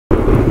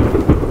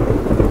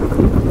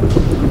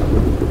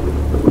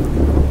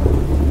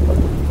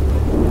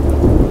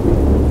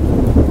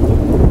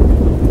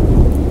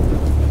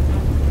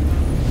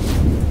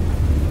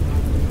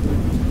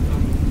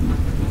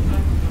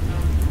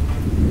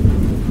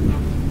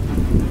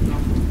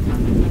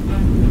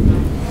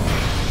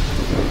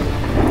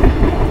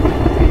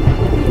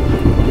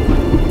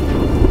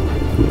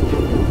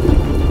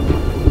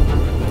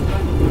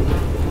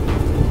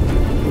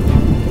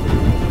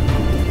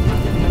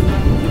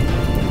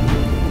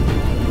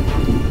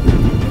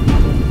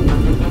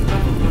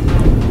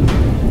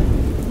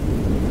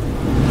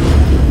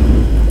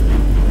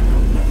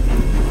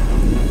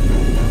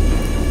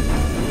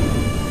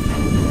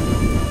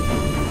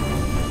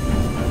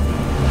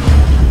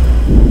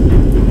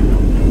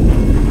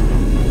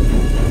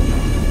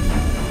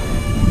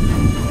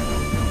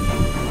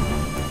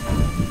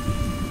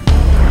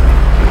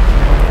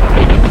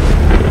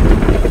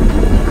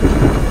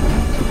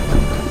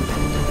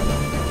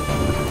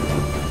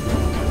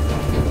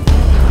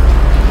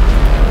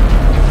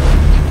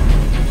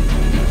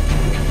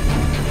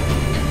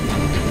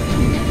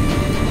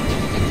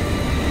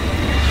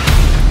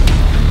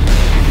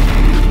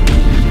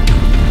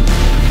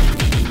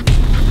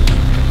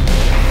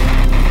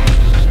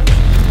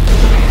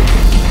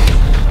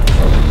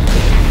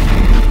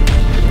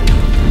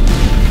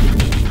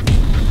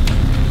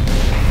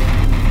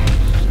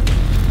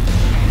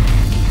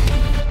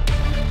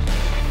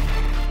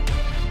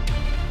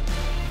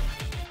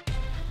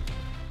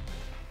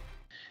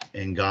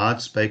And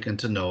God spake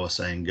unto Noah,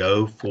 saying,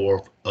 Go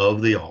forth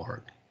of the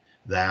ark,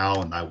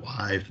 thou and thy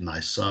wife and thy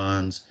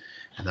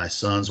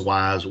sons'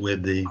 wives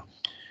with thee.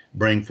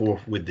 Bring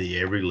forth with thee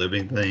every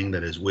living thing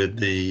that is with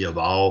thee, of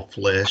all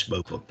flesh,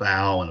 both of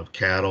fowl and of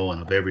cattle,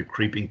 and of every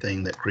creeping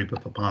thing that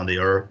creepeth upon the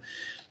earth,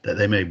 that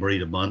they may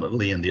breed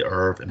abundantly in the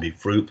earth, and be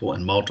fruitful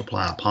and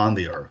multiply upon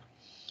the earth.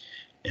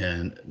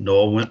 And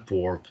Noah went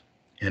forth,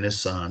 and his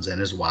sons, and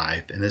his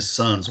wife, and his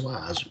sons'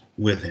 wives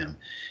with him,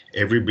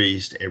 every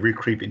beast, every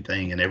creeping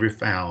thing, and every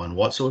fowl, and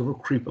whatsoever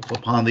creepeth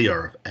upon the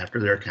earth after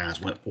their kinds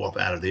went forth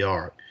out of the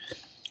ark.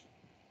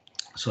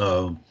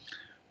 So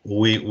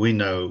we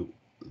know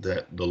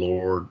that the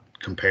Lord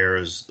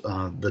compares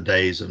the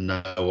days of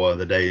Noah,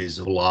 the days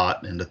of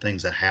Lot, and the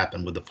things that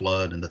happened with the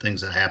flood, and the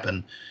things that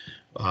happened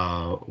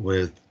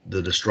with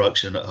the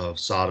destruction of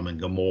Sodom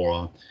and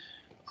Gomorrah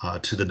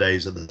to the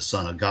days of the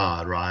Son of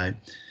God, right?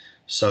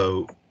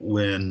 So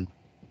when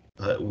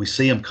we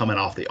see him coming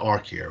off the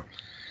ark here,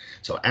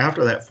 so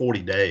after that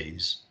 40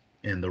 days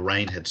and the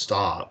rain had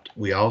stopped,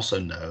 we also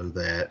know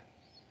that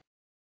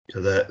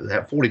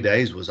that 40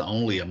 days was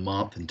only a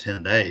month and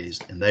 10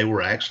 days, and they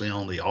were actually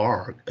on the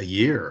ark a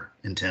year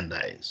and 10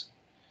 days.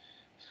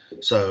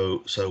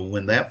 So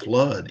when that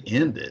flood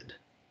ended,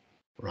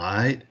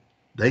 right,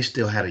 they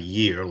still had a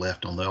year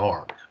left on the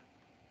ark.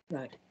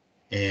 Right.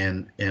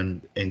 And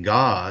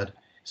God,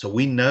 so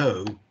we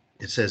know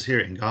it says here,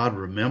 and God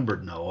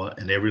remembered Noah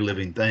and every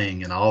living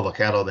thing and all the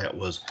cattle that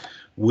was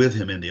with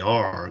him in the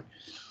ark,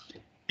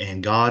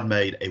 and God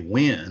made a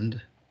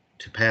wind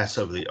to pass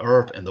over the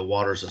earth, and the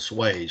waters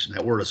assuaged. And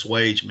that word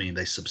assuage means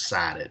they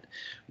subsided.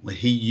 When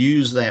he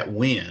used that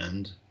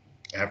wind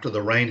after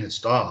the rain had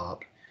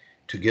stopped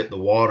to get the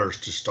waters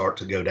to start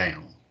to go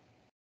down.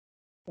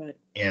 Right.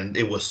 And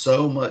it was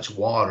so much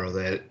water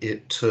that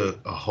it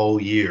took a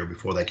whole year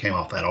before they came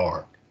off that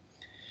ark.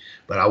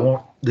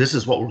 But this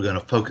is what we're going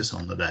to focus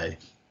on today,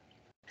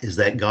 is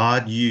that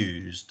God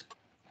used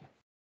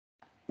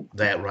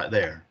that right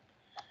there.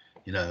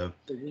 You know,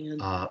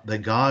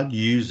 that God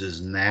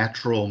uses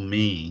natural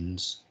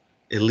means,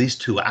 at least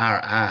to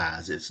our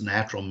eyes, it's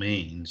natural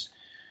means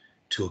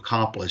to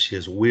accomplish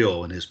his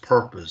will and his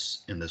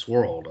purpose in this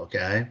world,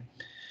 okay?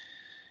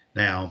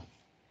 Now,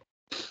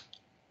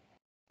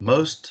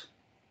 most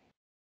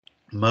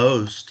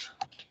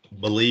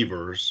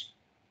believers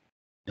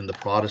in the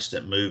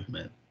Protestant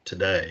movement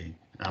today,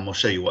 I'm going to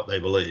show you what they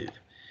believe.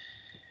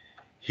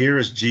 Here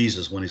is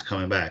Jesus when he's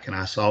coming back. And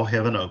I saw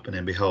heaven open,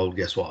 and behold,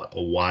 guess what?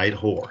 A white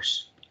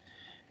horse.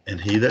 And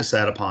he that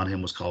sat upon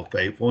him was called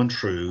Faithful and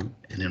True,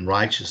 and in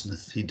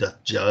righteousness he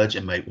doth judge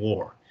and make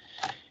war.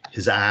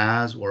 His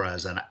eyes were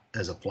as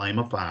a flame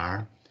of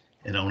fire,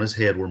 and on his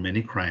head were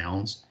many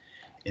crowns,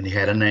 and he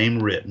had a name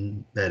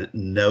written that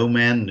no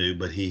man knew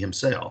but he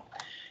himself.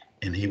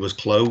 And he was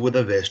clothed with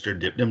a vesture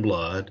dipped in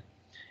blood.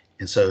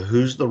 And so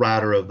who's the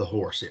rider of the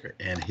horse here?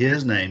 And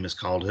his name is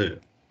called who?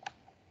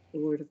 The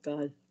Word of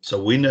God.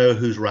 So we know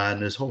who's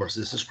riding this horse.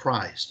 This is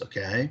Christ,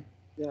 okay?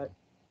 Yeah.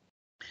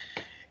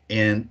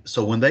 And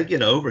so when they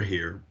get over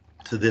here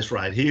to this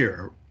right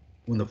here,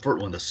 when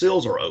the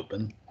seals are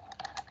open,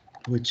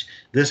 which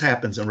this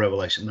happens in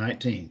Revelation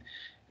 19,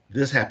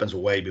 this happens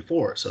way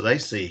before it. So they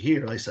see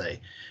here, they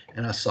say,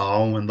 and I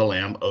saw when the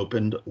Lamb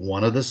opened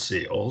one of the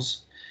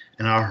seals,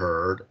 and I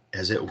heard,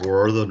 as it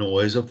were, the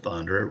noise of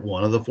thunder,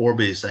 one of the four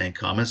beasts saying,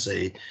 Come and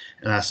see.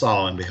 And I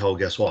saw, and behold,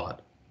 guess what?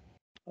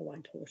 A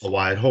white horse. A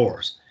white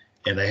horse.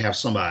 And they have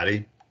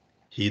somebody,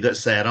 he that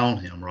sat on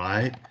him,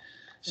 right?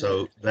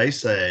 So they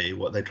say,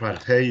 what they try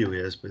to tell you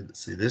is, but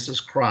see, this is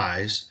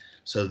Christ,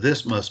 so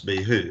this must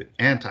be who?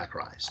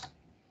 Antichrist.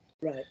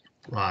 Right.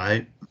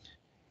 Right?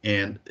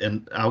 And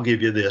I'll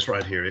give you this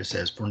right here. It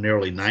says, for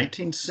nearly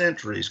 19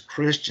 centuries,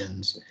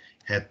 Christians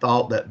had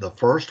thought that the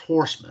first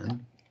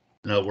horseman,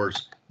 in other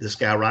words, this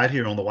guy right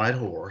here on the white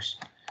horse,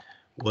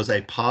 was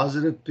a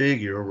positive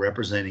figure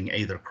representing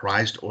either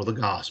Christ or the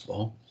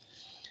gospel.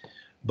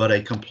 But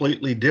a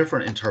completely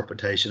different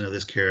interpretation of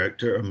this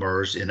character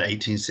emerged in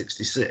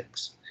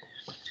 1866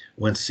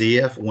 when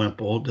C.F.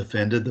 Wimple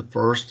defended the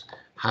first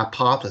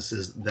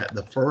hypothesis that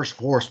the first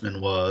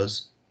horseman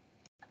was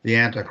the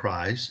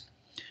Antichrist,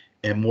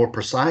 and more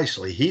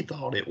precisely, he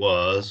thought it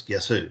was,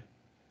 guess who?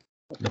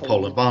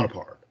 Napoleon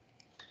Bonaparte.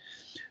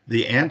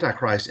 The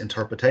Antichrist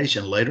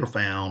interpretation later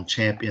found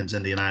champions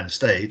in the United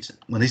States.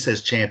 When he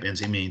says champions,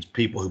 he means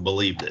people who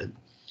believed it,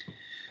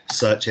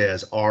 such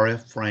as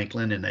R.F.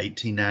 Franklin in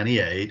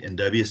 1898 and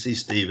W.C.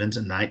 Stevens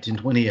in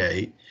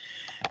 1928,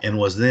 and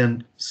was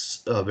then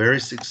very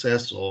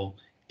successful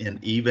in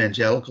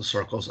evangelical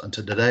circles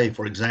until today.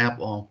 For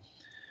example,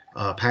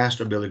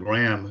 Pastor Billy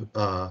Graham,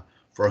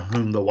 for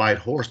whom the white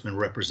horseman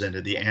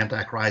represented the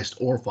Antichrist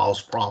or false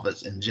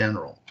prophets in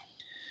general.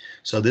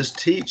 So this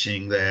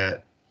teaching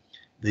that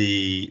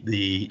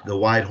the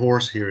white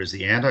horse here is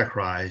the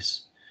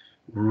Antichrist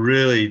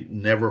really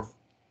never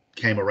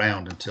came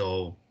around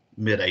until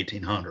mid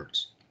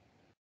 1800s.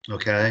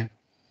 Okay.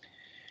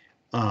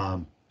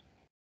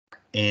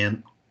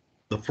 And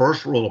the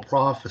first rule of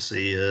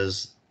prophecy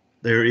is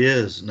there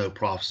is no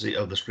prophecy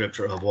of the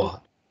scripture of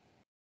what?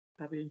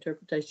 Private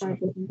interpretation.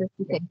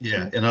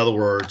 Yeah. In other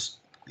words,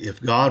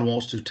 if God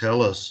wants to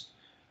tell us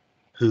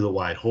who the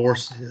white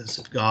horse is,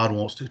 if God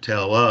wants to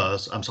tell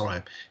us, I'm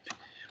sorry,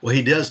 well,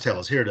 he does tell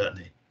us here, doesn't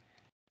he?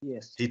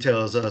 Yes. He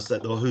tells us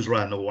that who's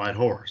riding the white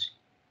horse.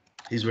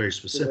 He's very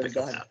specific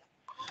about it.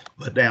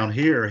 But down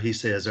here, he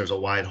says there's a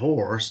white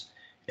horse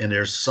and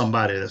there's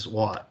somebody that's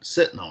what?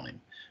 Sitting on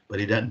him. But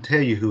he doesn't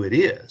tell you who it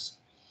is.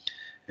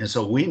 And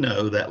so we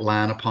know that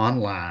line upon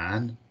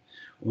line,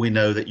 we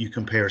know that you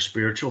compare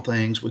spiritual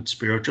things with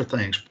spiritual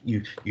things.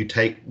 You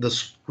take the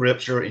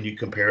scripture and you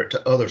compare it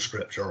to other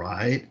scripture,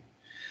 right?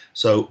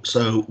 So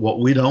what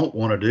we don't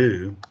want to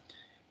do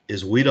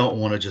is we don't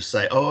want to just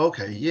say, oh,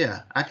 okay,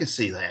 yeah, I can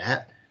see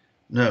that.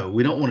 No,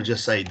 we don't want to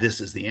just say this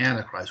is the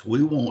Antichrist.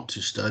 We want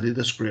to study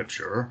the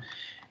scripture,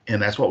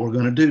 and that's what we're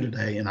going to do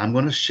today. And I'm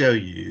going to show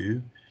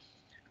you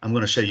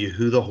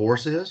who the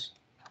horse is.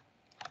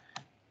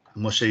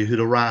 I'm going to show you who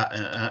the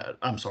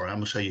I'm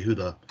going to show you who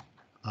the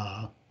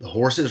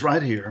horse is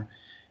right here,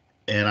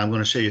 and I'm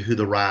going to show you who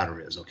the rider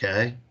is.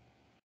 Okay.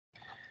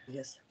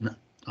 Yes.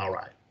 All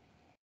right.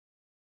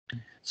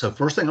 So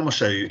first thing I'm going to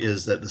show you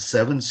is that the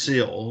 7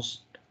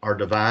 seals are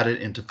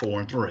divided into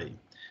 4 and 3.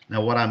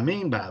 Now, what I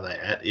mean by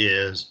that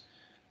is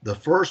the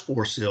first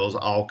 4 seals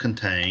all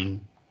contain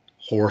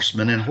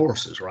horsemen and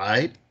horses,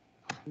 right?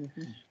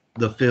 Mm-hmm.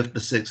 The 5th, the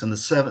 6th, and the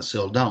 7th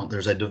seal don't.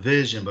 There's a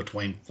division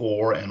between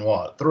 4 and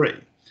what? 3.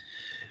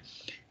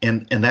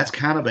 And that's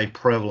kind of a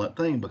prevalent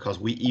thing because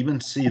we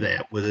even see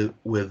that with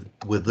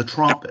the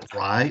trumpet,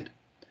 right?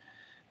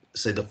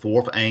 Say the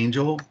 4th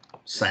angel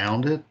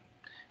sounded,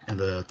 and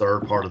the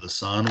 3rd part of the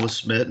sun was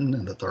smitten,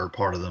 and the 3rd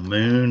part of the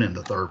moon, and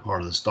the 3rd part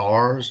of the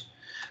stars.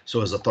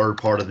 So as the 3rd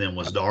part of them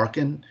was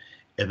darkened,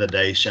 and the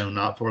day shone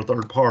not for a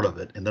 3rd part of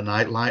it, and the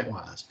night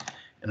likewise.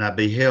 And I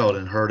beheld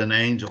and heard an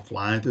angel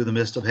flying through the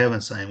midst of heaven,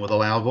 saying with a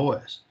loud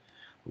voice,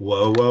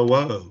 Woe, woe,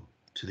 woe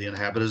to the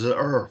inhabitants of the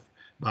earth,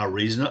 by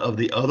reason of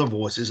the other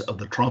voices of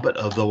the trumpet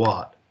of the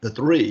what? The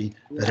 3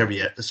 that have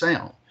yet to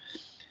sound.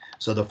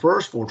 So the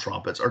first 4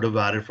 trumpets are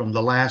divided from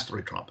the last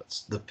 3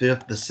 trumpets. The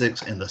 5th, the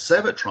 6th, and the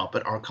 7th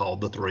trumpet are called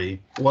the 3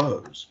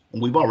 woes.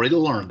 And we've already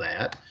learned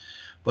that.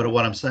 But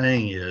what I'm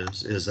saying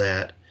is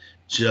that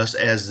just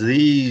as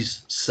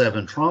these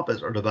 7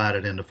 trumpets are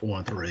divided into 4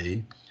 and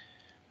 3,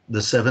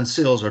 the 7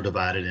 seals are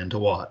divided into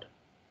what?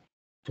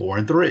 4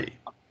 and 3.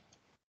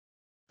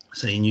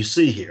 See, and you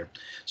see here.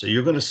 So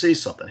you're going to see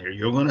something here.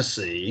 You're going to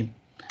see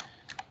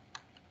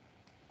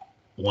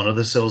one of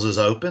the seals is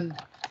open,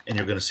 and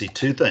you're going to see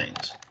 2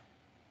 things.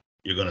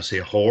 You're going to see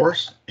a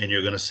horse, and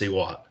you're going to see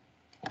what?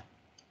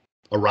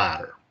 A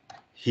rider.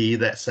 He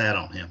that sat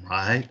on him,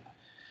 right?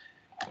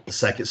 The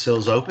second seal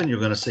is open. You're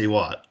going to see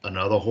what?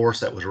 Another horse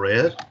that was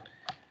red,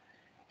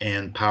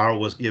 and power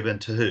was given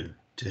to who?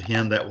 To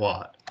him that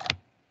what?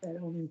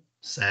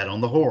 Sat on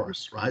the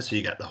horse, right? So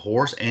you got the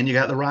horse and you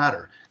got the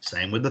rider.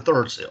 Same with the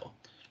 3rd seal.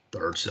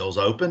 3rd seal's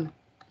open.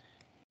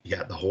 You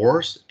got the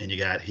horse and you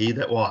got he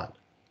that what?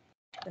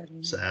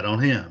 Sat on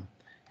him.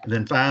 And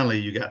then finally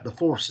you got the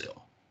 4th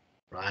seal,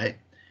 right?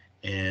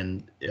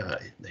 And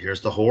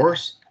here's the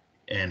horse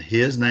and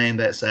his name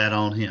that sat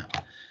on him.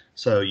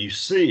 So you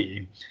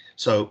see,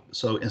 so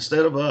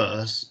instead of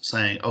us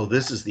saying, oh,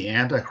 this is the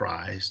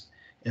Antichrist,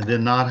 and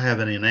then not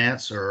having an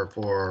answer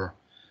for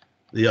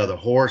the other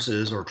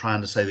horses, or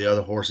trying to say the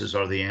other horses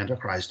are the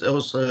Antichrist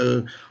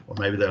also, or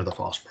maybe they're the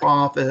false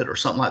prophet or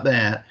something like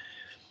that,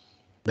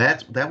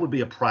 that would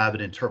be a private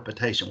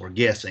interpretation. We're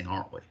guessing,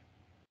 aren't we?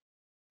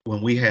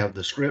 When we have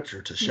the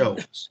scripture to show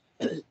us.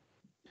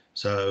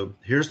 So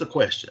here's the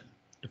question.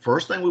 The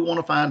first thing we want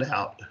to find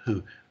out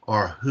who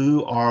are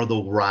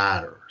the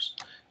riders.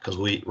 Because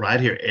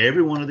right here,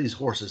 every one of these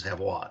horses have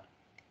what?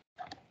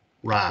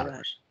 Riders.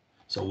 Right.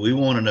 So we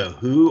want to know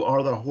who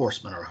are the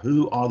horsemen or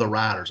who are the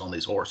riders on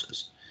these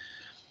horses.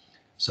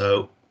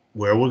 So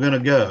where we're going to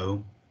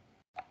go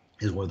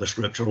is where the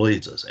scripture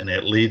leads us, and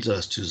it leads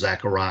us to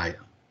Zechariah.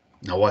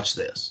 Now watch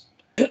this.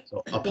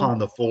 So upon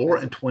the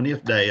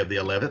 24th day of the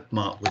 11th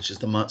month, which is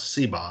the month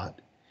Sebat,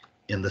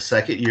 in the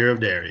 2nd year of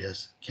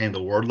Darius, came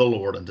the word of the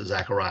Lord unto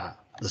Zechariah,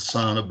 the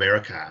son of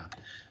Berechiah,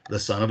 the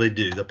son of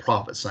Iddo, the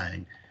prophet,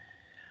 saying,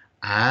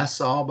 I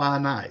saw by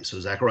night. So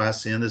Zechariah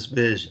seeing this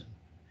vision,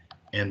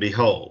 and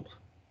behold,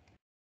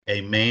 a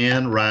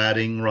man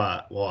riding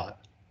what?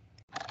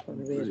 A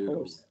red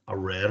horse. A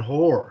red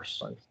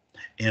horse.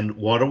 And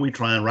what are we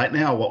trying right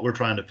now? What we're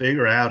trying to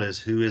figure out is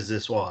who is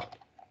this what?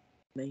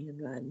 Man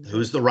riding.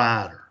 Who's the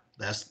rider?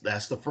 That's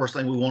the first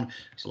thing we want.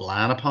 It's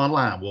line upon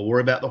line. We'll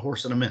worry about the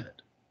horse in a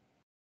minute.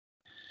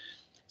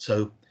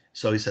 So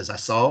he says, I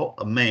saw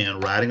a man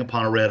riding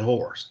upon a red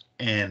horse,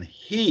 and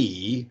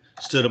he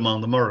stood among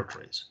the myrtle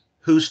trees.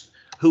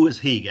 Who is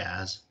he,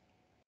 guys?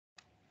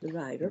 The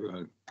rider.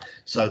 Right.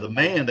 So the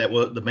man that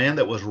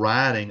was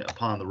riding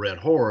upon the red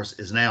horse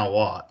is now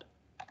what?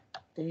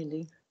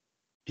 Standing.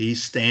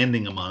 He's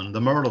standing among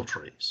the myrtle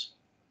trees.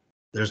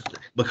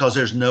 Because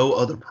there's no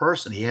other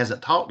person. He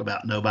hasn't talked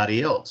about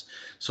nobody else.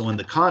 So in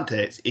the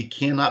context, it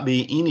cannot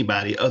be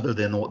anybody other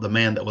than the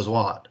man that was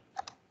what?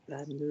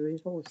 Riding the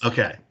red horse.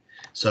 Okay.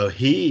 So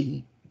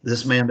he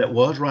this man that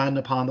was riding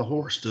upon the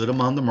horse stood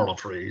among the myrtle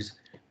trees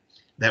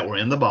that were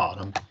in the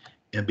bottom,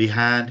 and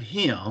behind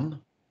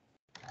him,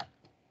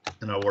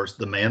 in other words,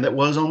 the man that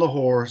was on the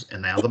horse,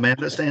 and now the man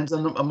that stands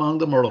among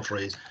the myrtle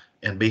trees,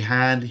 and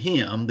behind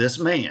him, this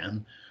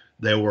man,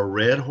 there were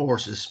red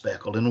horses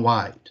speckled in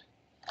white.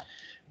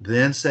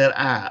 Then said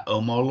I,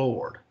 O my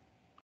Lord,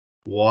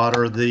 what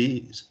are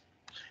these?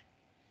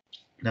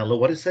 Now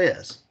look what it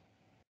says.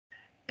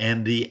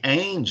 And the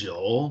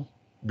angel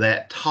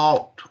that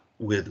talked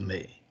with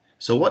me.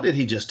 So what did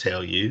he just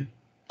tell you?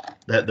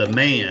 That the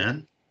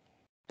man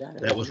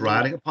that was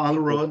riding upon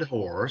the red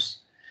horse,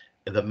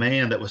 the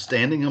man that was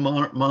standing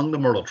among the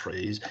myrtle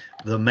trees,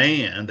 the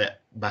man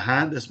that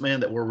behind this man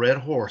that were red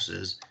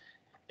horses,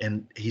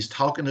 and he's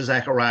talking to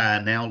Zechariah.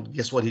 And now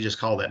guess what he just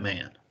called that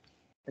man?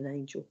 An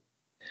angel.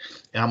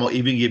 And I'm going to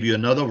even give you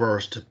another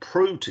verse to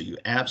prove to you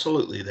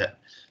absolutely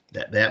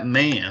that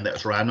man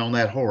that's riding on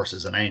that horse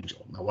is an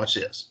angel. Now watch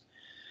this.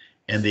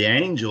 And the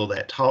angel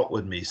that talked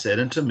with me said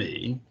unto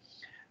me,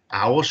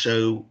 I will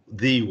show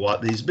thee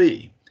what these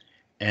be.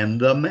 And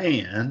the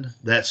man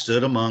that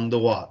stood among the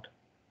what?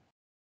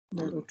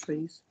 Myrtle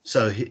trees.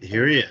 So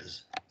here he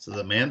is. So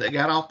the man that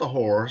got off the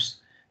horse,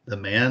 the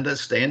man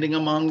that's standing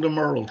among the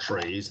myrtle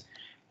trees,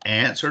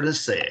 answered and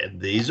said,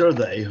 these are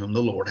they whom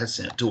the Lord has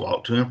sent to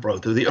walk to and fro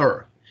through the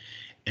earth.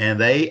 And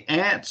they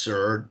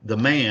answered the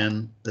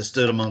man that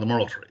stood among the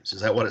myrtle trees.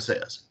 Is that what it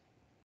says?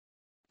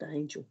 The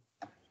angel.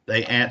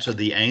 They answered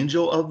the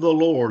angel of the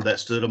Lord that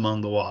stood among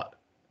the what?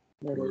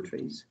 Myrtle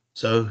trees.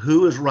 So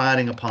who is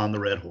riding upon the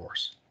red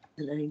horse?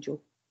 An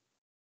angel.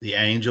 The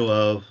angel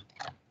of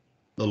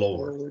the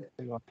Lord.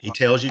 He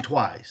tells you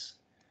twice,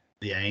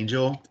 the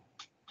angel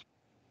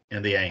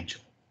and the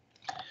angel.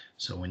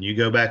 So when you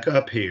go back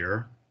up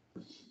here,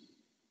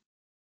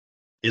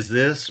 is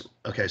this,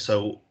 okay,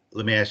 so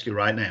let me ask you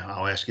right now,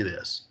 I'll ask you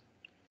this.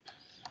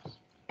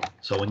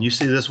 So when you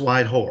see this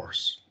white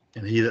horse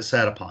and he that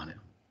sat upon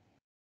him,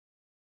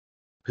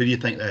 who do you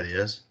think that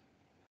is?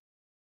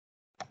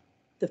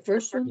 The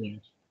first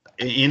one?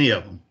 Any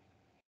of them.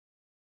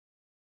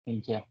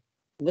 Angel.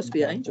 Must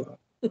be an angel.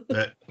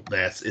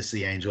 It's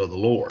the angel of the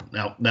Lord.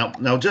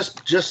 Now,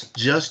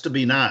 just to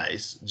be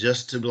nice,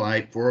 just to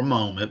like for a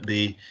moment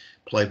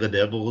play the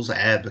devil's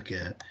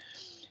advocate,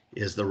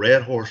 is the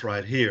red horse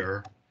right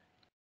here,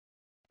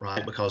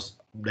 right? Because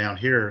down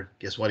here,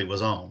 guess what he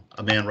was on?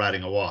 A man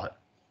riding a what?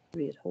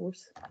 Red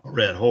horse. A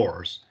red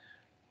horse.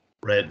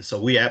 Red.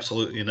 So we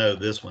absolutely know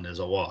this one is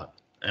a what?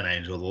 An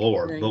angel of the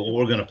Lord. But what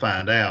we're going to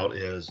find out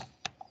is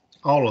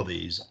all of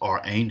these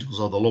are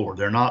angels of the Lord.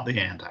 They're not the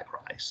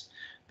Antichrist.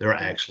 They're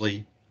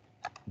actually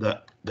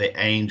the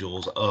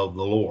angels of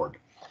the Lord.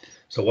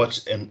 So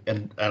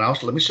and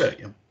also let me show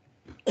you.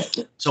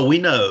 So we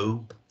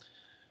know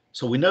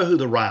who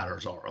the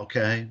riders are,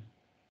 okay?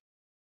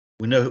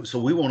 We know, so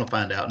we want to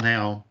find out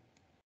now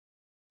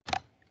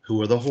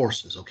who are the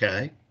horses,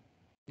 okay?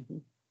 Mm-hmm.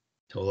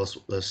 So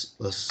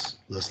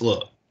let's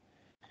look.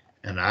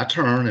 And I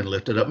turned and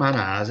lifted up mine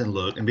eyes and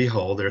looked, and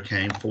behold, there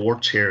came 4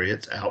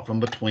 chariots out from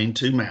between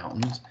 2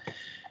 mountains,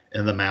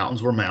 and the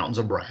mountains were mountains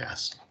of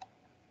brass.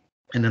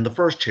 And in the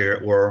first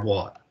chariot were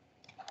what?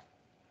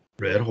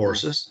 Red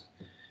horses.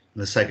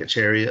 And the second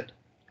chariot,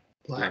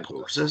 black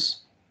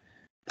horses.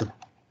 The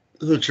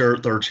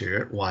third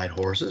chariot, white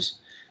horses.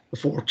 The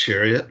fourth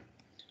chariot,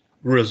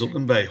 grizzled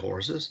and bay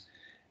horses.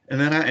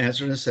 And then I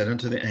answered and said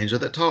unto the angel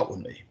that talked with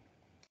me,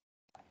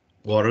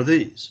 what are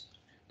these?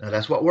 Now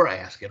that's what we're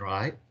asking,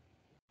 right?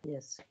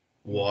 Yes.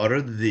 What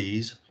are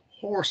these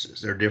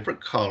horses? They're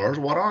different colors.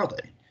 What are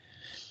they?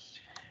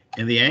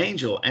 And the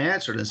angel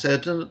answered and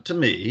said to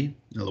me,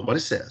 now look what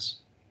it says.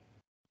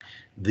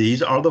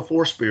 These are the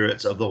 4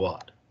 spirits of the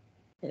what?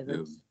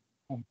 Heavens.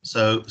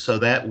 So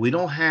that we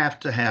don't have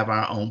to have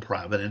our own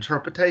private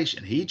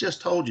interpretation. He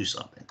just told you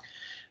something.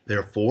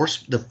 They're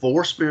the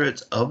 4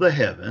 spirits of the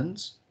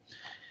heavens,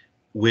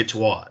 which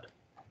what?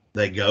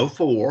 They go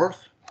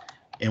forth,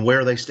 and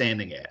where are they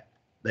standing at?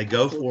 They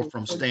go forth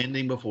from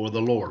standing before the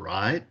Lord,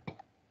 right?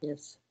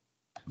 Yes.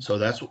 So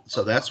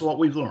that's what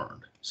we've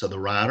learned. So the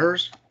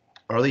riders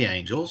are the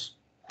angels.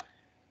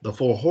 The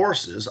 4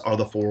 horses are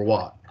the 4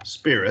 what?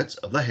 Spirits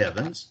of the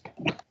heavens.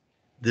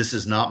 This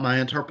is not my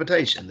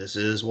interpretation. This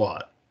is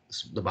what?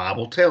 The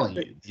Bible telling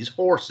you. These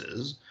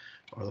horses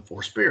are the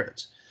 4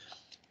 spirits.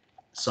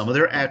 Some of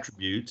their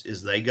attributes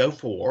is they go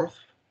forth,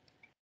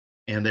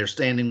 and they're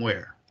standing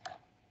where?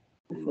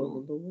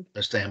 Before the Lord.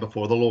 They stand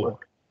before the Lord.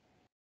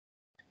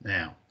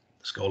 Now,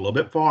 let's go a little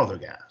bit farther,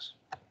 guys.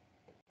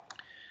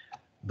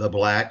 The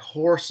black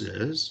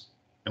horses,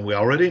 and we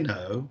already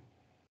know,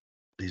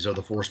 these are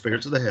the 4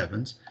 spirits of the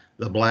heavens.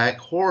 The black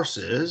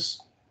horses,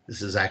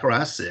 this is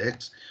Zechariah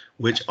 6,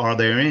 which are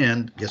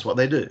therein, guess what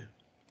they do?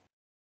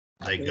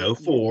 They go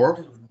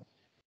forth.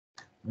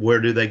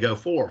 Where do they go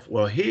forth?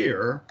 Well,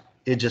 here,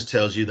 it just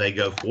tells you they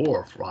go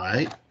forth,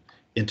 right?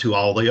 Into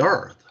all the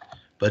earth.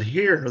 But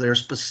here, they're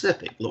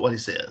specific. Look what he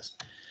says.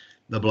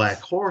 The black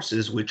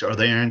horses, which are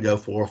there and go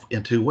forth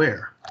into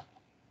where?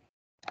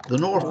 The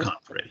north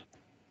country.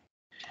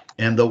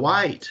 And the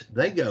white,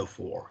 they go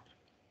forth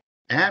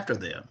after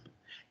them,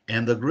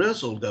 and the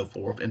grizzled go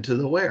forth into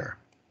the where?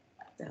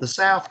 The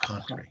south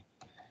country.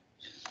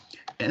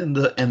 And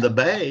the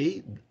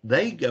bay,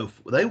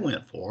 they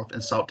went forth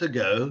and sought to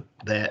go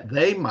that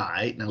they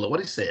might, now look what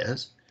he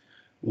says,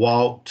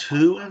 walk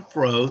to and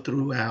fro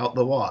throughout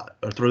the what?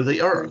 Or through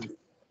the earth.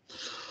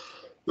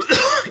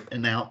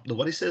 And now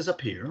what he says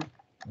up here,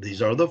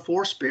 these are the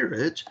four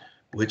spirits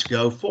which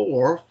go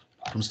forth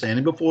from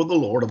standing before the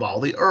Lord of all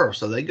the earth.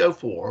 So they go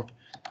forth.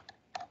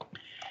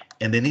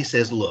 And then he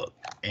says, look,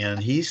 and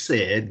he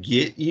said,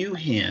 get you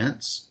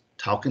hence,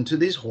 talking to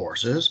these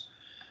horses,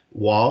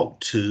 walk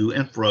to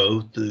and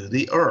fro through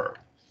the earth.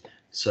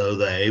 So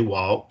they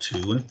walked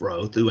to and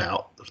fro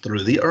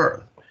through the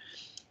earth.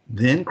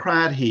 Then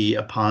cried he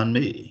upon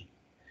me,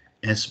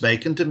 and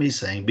spake unto me,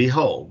 saying,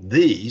 behold,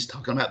 these,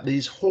 talking about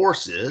these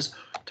horses,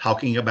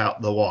 talking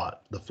about the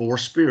what? The four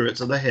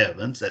spirits of the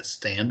heavens that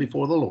stand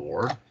before the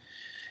Lord.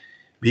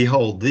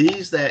 Behold,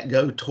 these that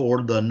go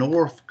toward the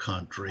north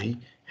country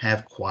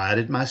have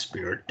quieted my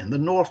spirit in the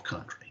north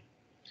country.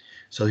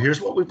 So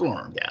here's what we've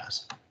learned,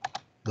 guys.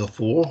 The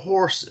four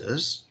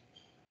horses,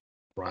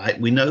 right?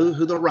 We know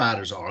who the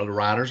riders are. The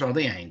riders are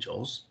the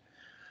angels.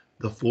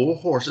 The four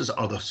horses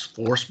are the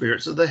four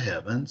spirits of the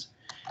heavens,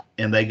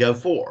 and they go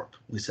forth.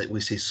 We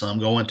see some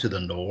going to the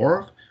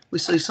north. We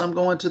see some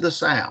going to the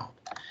south.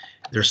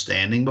 They're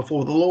standing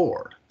before the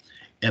Lord,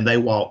 and they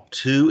walk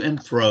to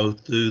and fro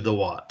through the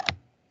what?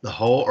 The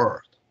whole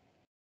earth.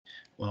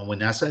 Well,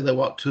 when I say they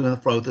walk to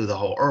and fro through the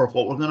whole earth,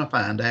 what we're going to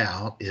find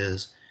out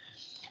is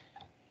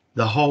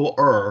the whole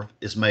earth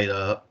is made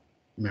up.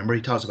 Remember,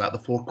 he talks about the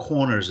four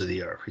corners of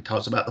the earth. He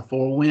talks about the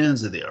four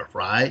winds of the earth,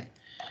 right?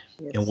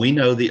 Yes. And we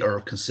know the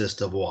earth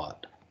consists of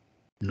what?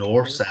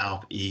 North,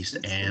 south, east,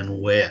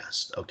 and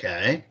west,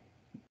 okay?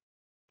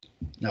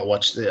 Now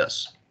watch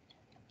this.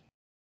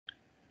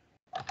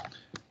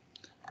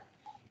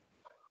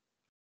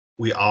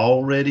 We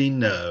already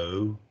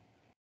know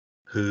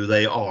who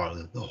they are.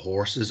 The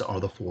horses are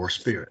the four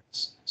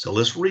spirits. So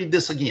let's read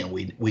this again.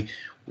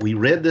 We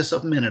read this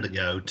a minute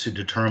ago to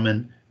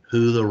determine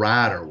who the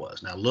rider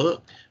was. Now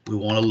look, we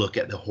want to look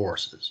at the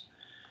horses.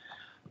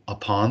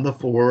 Upon the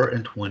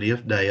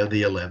 24th day of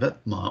the 11th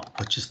month,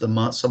 which is the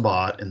month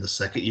Sabbat, in the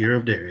 2nd year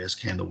of Darius,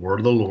 came the word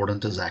of the Lord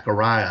unto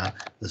Zechariah,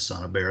 the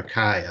son of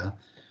Berechiah,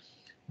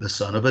 the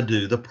son of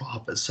Adu, the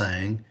prophet,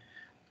 saying,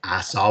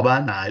 I saw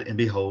by night, and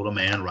behold, a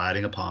man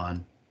riding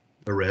upon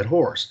the red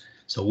horse.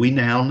 So we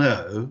now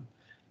know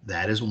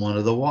that is one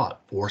of the what?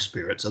 Four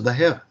spirits of the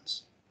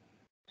heavens.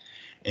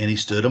 And he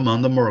stood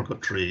among the myrtle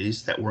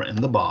trees that were in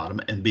the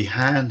bottom, and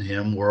behind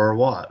him were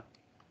what?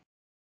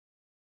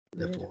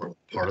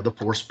 Part of the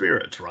four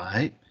spirits,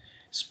 right?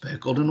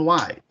 Speckled and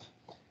white.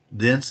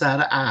 Then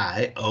said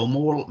I, O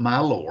my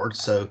Lord.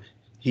 So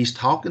he's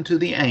talking to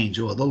the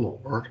angel of the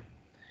Lord,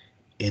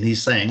 and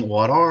he's saying,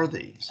 what are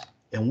these?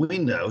 And we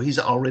know he's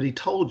already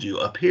told you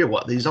up here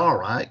what these are,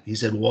 right? He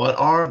said, what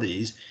are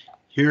these?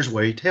 Here's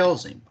where he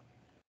tells him.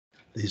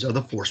 These are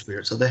the four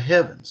spirits of the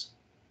heavens.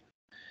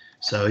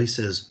 So he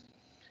says,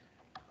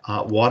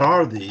 what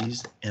are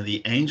these? And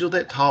the angel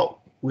that talked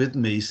with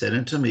me said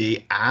unto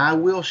me, I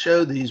will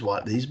show these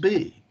what these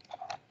be.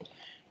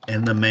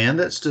 And the man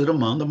that stood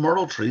among the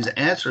myrtle trees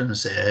answered and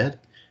said,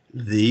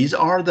 these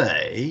are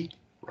they,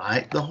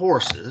 right, the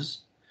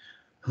horses,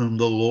 whom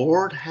the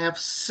Lord have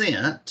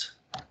sent,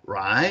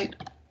 right?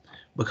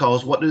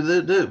 Because what do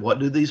they do? What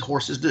do these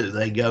horses do?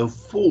 They go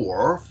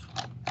forth,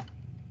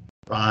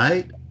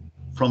 right,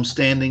 from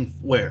standing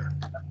where?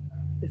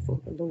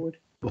 Before the Lord.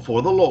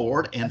 Before the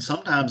Lord, and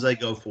sometimes they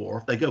go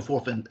forth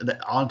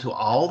onto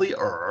all the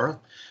earth,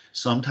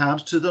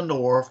 sometimes to the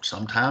north,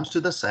 sometimes to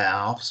the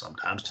south,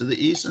 sometimes to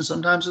the east, and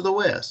sometimes to the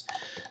west.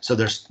 So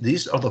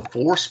these are the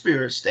four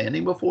spirits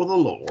standing before the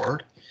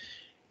Lord,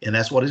 and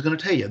that's what he's going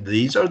to tell you.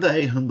 These are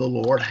they whom the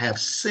Lord have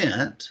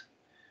sent,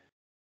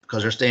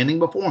 because they're standing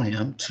before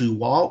him, to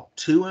walk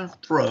to and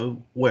fro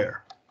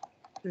where?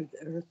 Through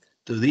the earth.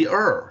 Through the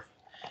earth.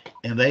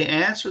 And they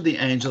answered the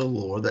angel of the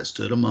Lord that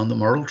stood among the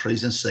myrtle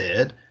trees and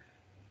said,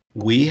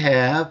 we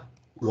have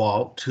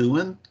walked to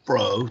and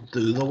fro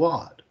through the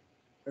what?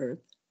 Earth.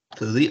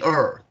 Through the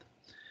earth.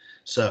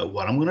 So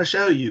what I'm going to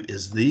show you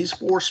is these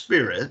four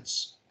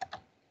spirits,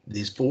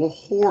 these four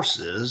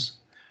horses,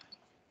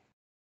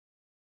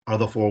 are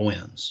the four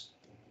winds.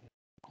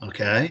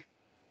 Okay?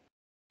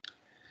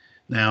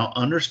 Now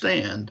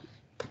understand,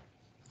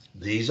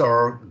 these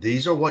are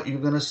what you're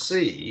going to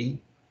see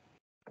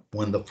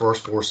when the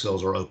first four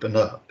seals are opened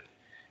up.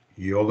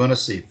 You're going to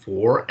see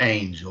four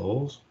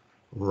angels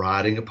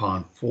riding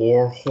upon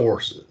four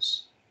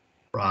horses,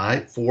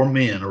 right? Four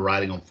men are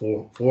riding on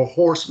four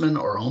horsemen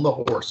are on the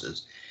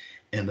horses.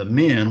 And the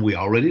men, we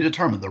already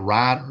determined, the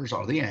riders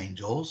are the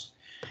angels,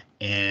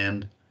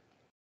 and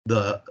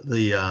the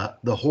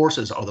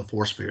horses are the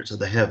four spirits of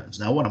the heavens.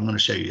 Now what I'm going to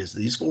show you is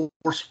these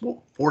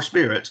four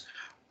spirits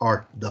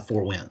are the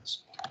four winds.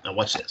 Now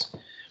watch this.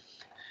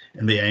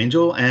 And the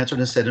angel answered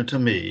and said unto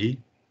me,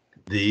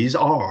 these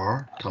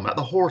are, talking about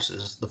the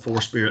horses, the four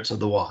spirits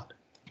of the what?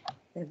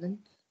 Heaven.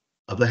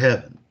 Of the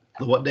heaven.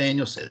 what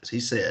Daniel says. He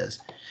says,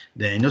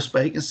 Daniel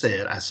spake and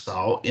said, I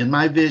saw in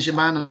my vision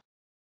by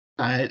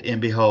night, and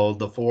behold,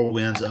 the four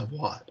winds of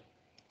what?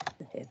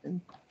 The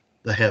heaven.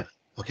 The heaven.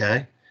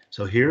 Okay.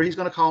 So here he's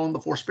going to call them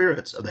the four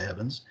spirits of the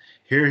heavens.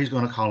 Here he's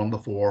going to call them the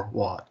four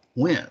what?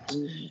 Winds.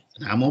 Mm.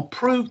 And I'm going to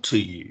prove to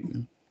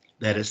you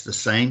that it's the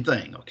same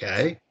thing.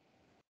 Okay.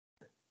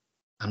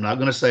 I'm not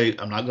going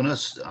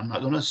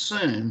to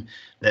assume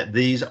that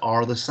these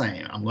are the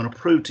same. I'm going to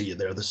prove to you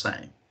they're the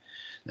same.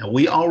 Now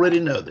we already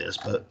know this,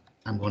 but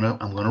I'm going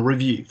to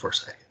review for a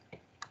second.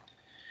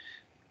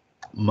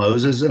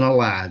 Moses and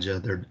Elijah,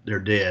 they're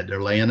dead.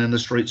 They're laying in the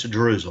streets of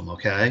Jerusalem,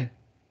 okay?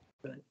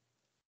 Right.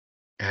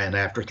 And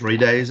after 3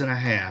 days and a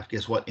half,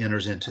 guess what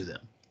enters into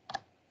them?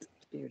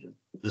 Spirit of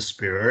The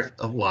spirit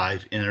of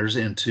life enters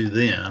into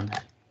them,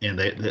 and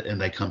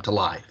they come to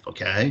life,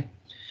 okay?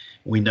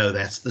 We know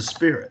that's the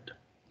spirit.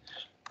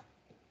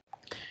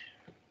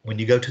 When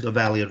you go to the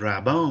Valley of Dry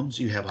Bones,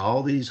 you have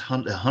all these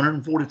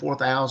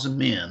 144,000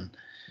 men.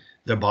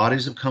 Their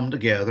bodies have come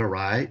together,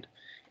 right?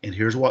 And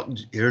here's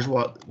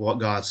what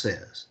God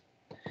says.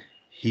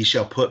 He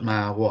shall put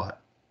my what?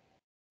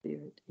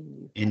 spirit in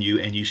you. In you,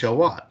 and you shall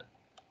what?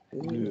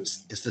 Live.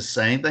 It's the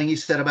same thing he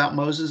said about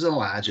Moses and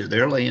Elijah.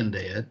 They're laying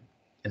dead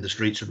in the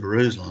streets of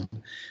Jerusalem.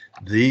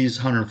 These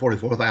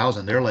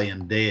 144,000, they're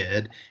laying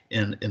dead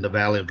in the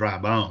Valley of Dry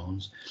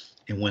Bones.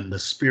 And when the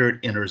spirit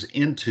enters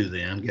into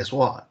them, guess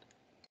what?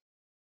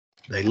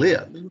 They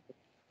live.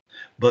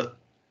 But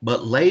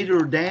later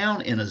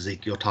down in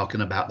Ezekiel,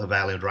 talking about the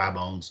Valley of Dry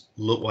Bones,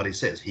 look what he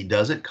says. He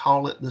doesn't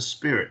call it the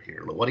spirit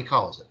here. Look what he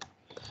calls it.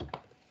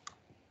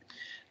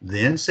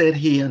 Then said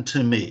he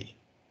unto me,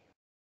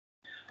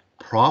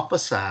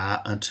 prophesy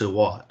unto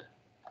what?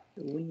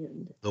 The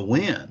wind. The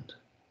wind.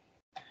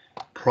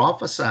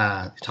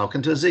 Prophesy,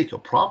 talking to Ezekiel,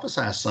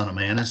 prophesy, son of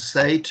man, and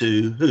say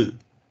to who?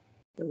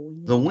 The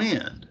wind. The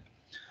wind.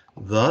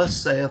 Thus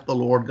saith the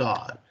Lord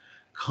God,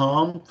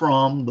 come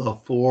from the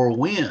four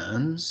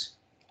winds,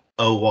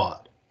 O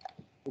what?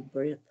 The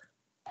breath.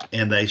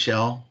 And they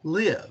shall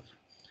live.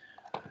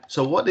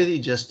 So what did he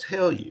just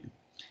tell you?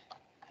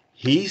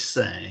 He's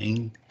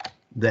saying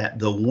that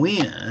the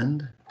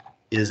wind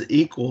is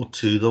equal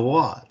to the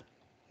what?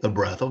 The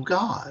breath of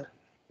God.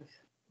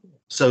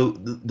 So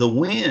the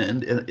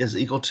wind is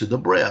equal to the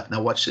breath.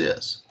 Now watch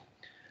this.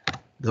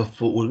 We're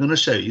going to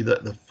show you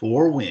that the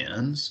four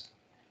winds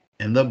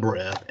and the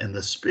breath and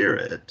the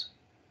spirit,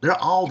 they're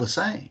all the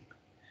same.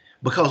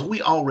 Because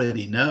we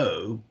already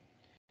know,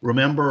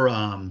 remember,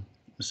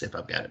 let's see if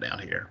I've got it down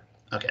here.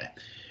 Okay.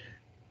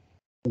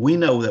 We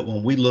know that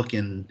when we look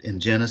in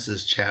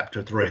Genesis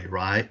chapter 3,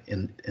 right?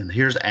 And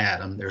here's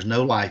Adam. There's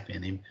no life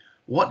in him.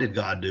 What did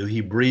God do?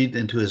 He breathed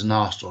into his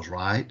nostrils,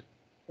 right?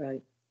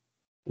 Right.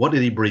 What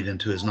did he breathe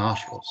into his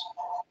nostrils?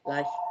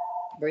 Life.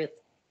 Breath.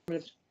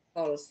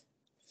 Pause.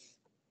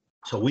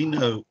 So we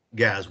know,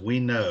 guys, we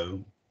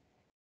know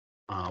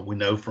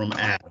from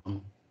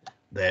Adam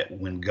that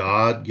when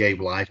God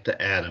gave life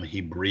to Adam,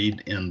 he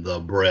breathed in the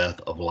breath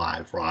of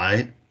life,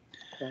 right?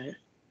 Right.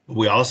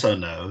 We also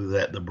know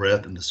that the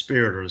breath and the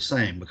spirit are the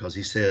same, because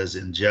he says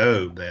in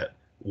Job that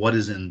what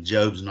is in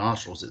Job's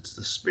nostrils, it's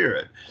the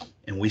spirit.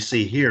 And we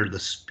see here the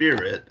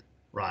spirit,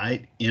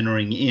 right,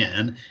 entering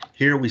in.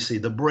 Here we see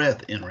the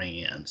breath entering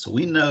in. So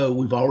we know,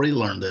 we've already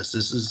learned this.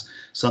 This is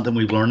something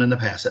we've learned in the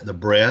past, that the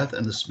breath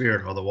and the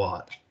spirit are the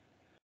what?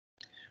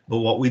 But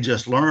what we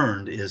just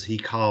learned is he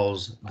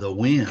calls the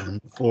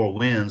wind, four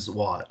winds,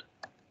 what?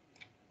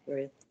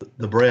 Breath.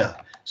 The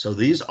breath. So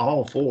these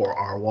all four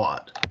are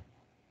what?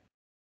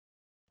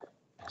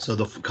 So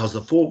because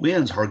the four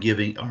winds are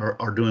doing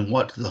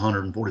what to the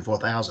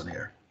 144,000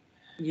 here?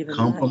 Giving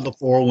Come life. from the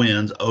four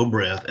winds, O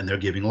breath, and they're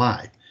giving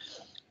life.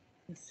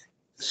 Yes.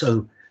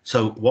 So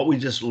what we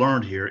just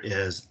learned here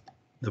is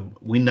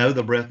we know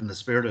the breath and the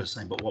spirit are the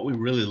same, but what we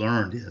really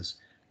learned is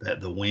that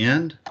the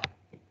wind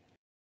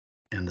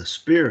and the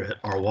spirit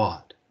are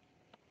what?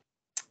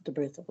 The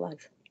breath of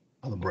life.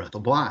 Are the breath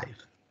of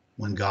life.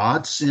 When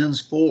God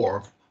sends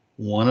forth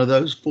one of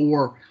those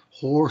four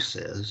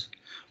horses,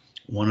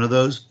 one of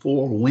those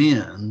four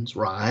winds,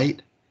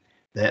 right,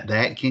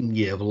 that can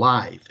give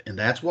life. And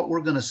that's what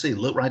we're going to see.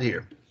 Look right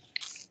here.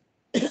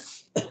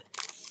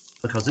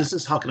 Because this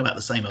is talking about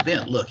the same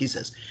event. Look, he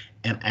says,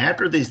 and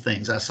after these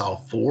things, I saw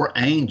four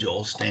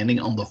angels standing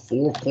on the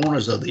four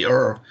corners of the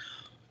earth,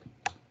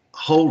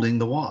 holding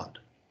the what?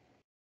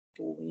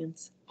 Four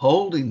winds.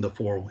 Holding the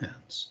four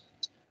winds.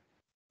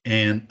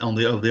 And of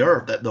the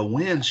earth, that the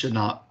wind should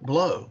not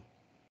blow.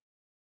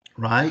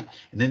 Right?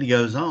 And then he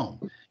goes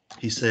on.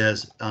 He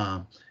says,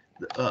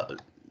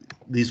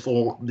 these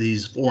four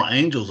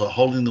angels are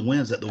holding the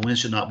winds, that the wind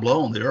should not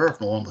blow on the earth,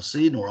 nor on the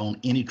sea, nor on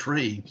any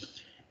tree.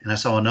 And I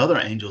saw another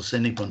angel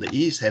ascending from the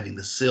east, having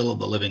the seal of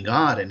the living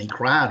God, and he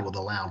cried with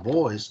a loud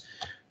voice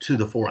to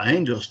the four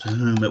angels to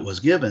whom it was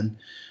given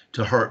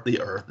to hurt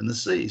the earth and the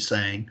sea,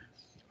 saying,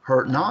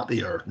 hurt not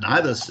the earth,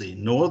 neither the sea,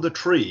 nor the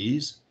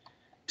trees,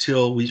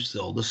 till we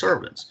still the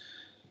servants.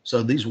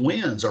 So these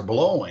winds are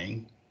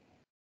blowing,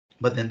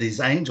 but then these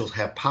angels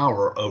have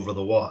power over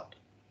the what?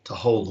 To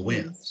hold the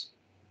winds.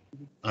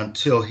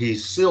 until he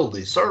sealed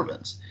these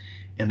servants.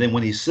 And then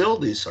when he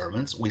sealed these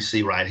servants, we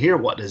see right here,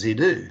 what does he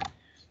do?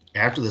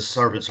 After the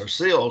servants are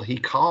sealed, he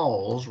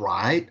calls,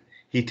 right?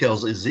 He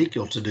tells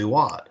Ezekiel to do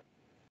what?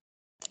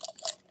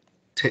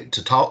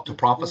 To talk, to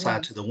prophesy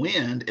to the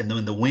wind. And then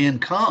when the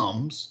wind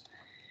comes,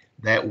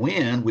 that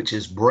wind, which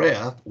is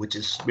breath, which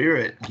is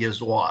spirit,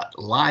 gives what?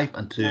 Life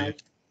unto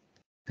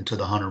the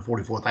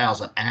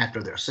 144,000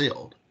 after they're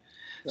sealed.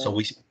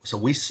 Right. So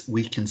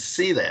we can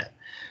see that.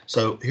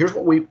 So here's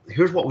what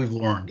we've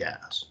learned,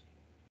 guys.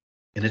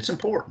 And it's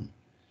important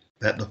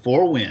that the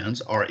four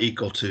winds are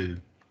equal to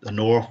the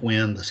north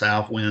wind, the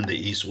south wind, the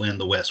east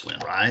wind, the west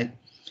wind, right?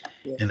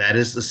 Yeah. And that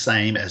is the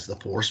same as the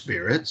four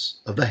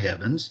spirits of the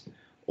heavens,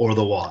 or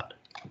the what?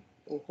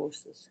 Four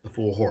horses. The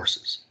four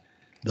horses.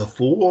 The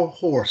four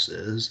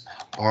horses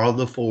are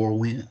the four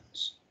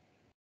winds.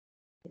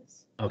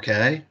 Yes.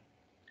 Okay?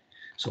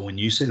 So when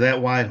you see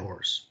that white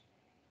horse,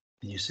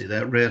 and you see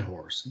that red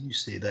horse, and you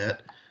see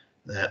that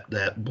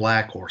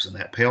black horse and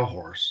that pale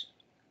horse,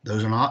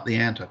 those are not the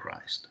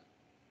Antichrist.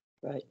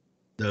 Right.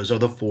 Those are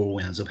the four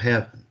winds of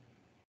heaven.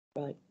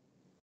 Right.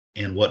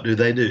 And what do?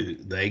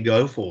 They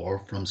go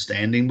forth from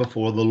standing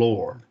before the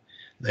Lord.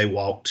 They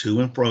walk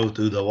to and fro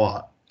through the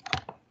what?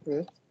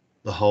 Earth.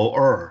 The whole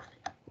earth,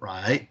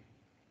 right?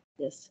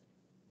 Yes.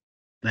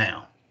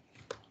 Now,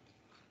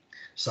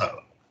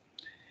 so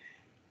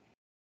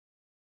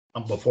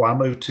because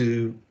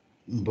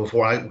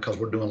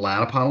we're doing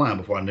line upon line,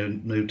 before I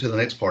move to the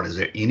next part, is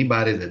there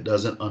anybody that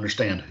doesn't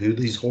understand who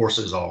these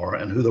horses are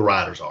and who the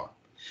riders are?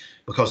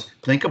 Because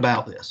think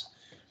about this.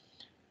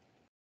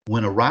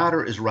 When a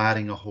rider is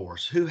riding a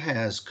horse, who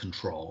has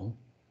control?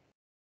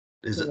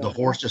 Is it the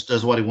horse just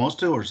does what he wants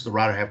to, or does the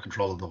rider have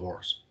control of the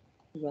horse?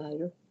 The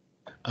rider.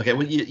 Okay,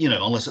 well,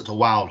 unless it's a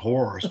wild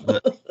horse,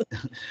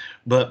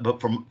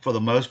 but for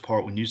the most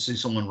part, when you see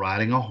someone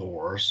riding a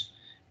horse,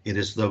 it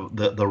is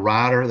the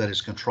rider that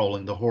is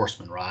controlling the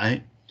horseman,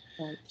 right?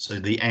 Right. So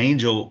the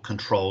angel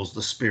controls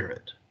the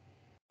spirit,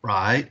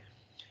 right?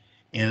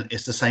 And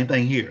it's the same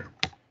thing here.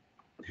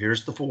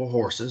 Here's the four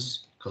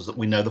horses, because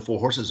we know the four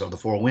horses are the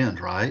four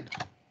winds, right?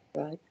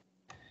 Right.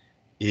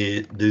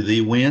 Do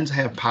the winds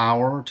have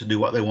power to do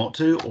what they want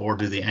to, or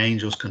do the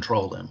angels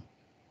control them?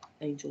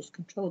 Angels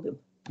control them.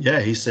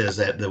 Yeah, he says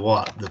that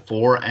the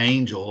four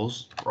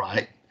angels,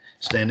 right,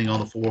 standing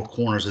on the four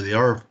corners of the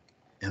earth,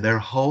 and they're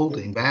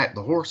holding back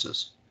the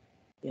horses.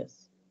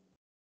 Yes.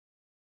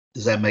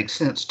 Does that make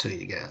sense to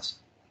you guys?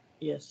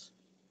 Yes.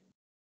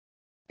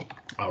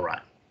 All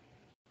right.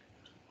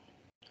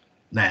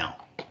 Now,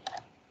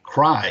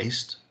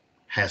 Christ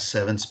has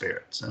seven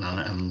spirits,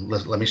 and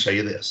let me show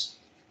you this.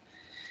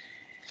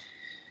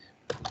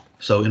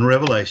 So in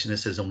Revelation, it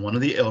says, and one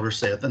of the elders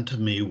saith unto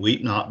me,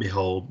 weep not,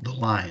 behold, the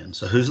lion.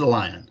 So who's the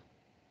lion?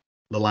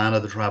 The Lion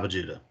of the tribe of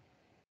Judah.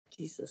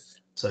 Jesus.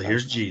 So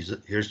here's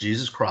Jesus. Here's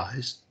Jesus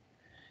Christ.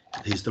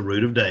 He's the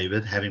root of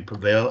David, having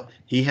prevailed.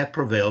 He hath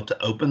prevailed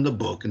to open the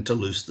book and to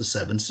loose the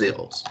seven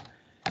seals.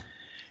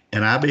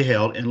 And I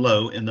beheld, and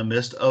lo, in the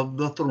midst of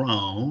the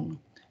throne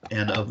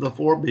and of the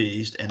four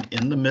beasts, and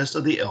in the midst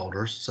of the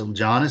elders. So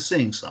John is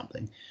seeing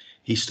something.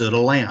 He stood a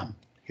lamb.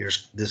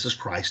 This is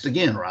Christ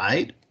again,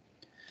 right?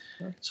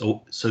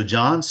 So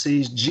John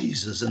sees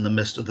Jesus in the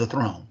midst of the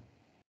throne,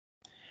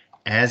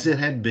 as it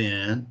had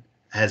been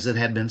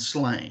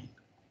slain.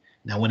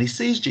 Now, when he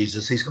sees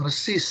Jesus, he's going to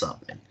see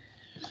something.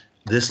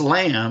 This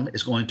lamb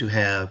is going to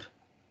have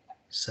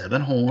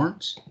 7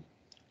 horns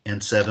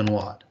and 7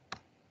 what?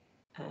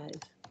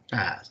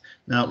 Eyes.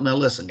 Now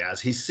listen,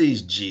 guys. He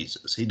sees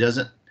Jesus. He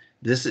doesn't.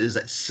 This is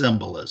a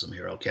symbolism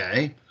here,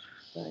 okay?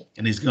 Right.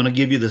 And he's going to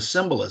give you the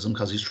symbolism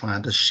because he's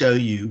trying to show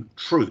you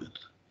truth.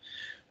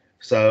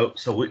 So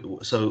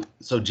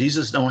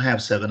Jesus don't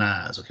have 7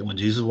 eyes. Okay, when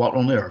Jesus walked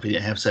on the earth, he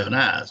didn't have 7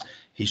 eyes.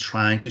 He's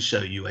trying to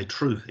show you a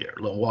truth here.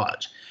 Look,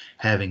 watch.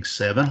 Having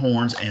 7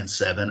 horns and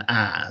 7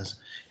 eyes,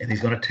 and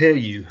he's going to tell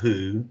you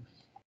who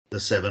the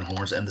 7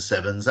 horns and the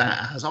 7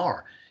 eyes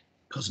are,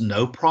 because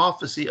no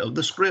prophecy of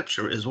the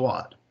Scripture is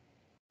what?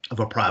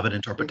 Of a private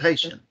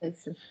interpretation.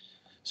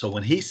 So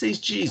when he sees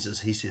Jesus,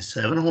 he sees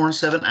 7 horns,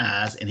 7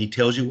 eyes, and he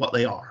tells you what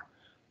they are,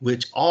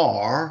 which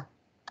are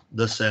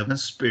the 7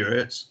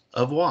 spirits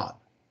of what?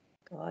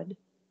 God.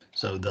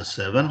 So the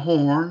 7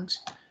 horns,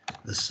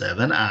 the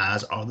 7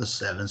 eyes are the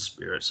 7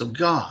 spirits of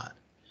God.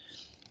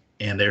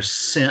 And they're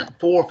sent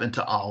forth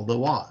into all the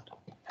what?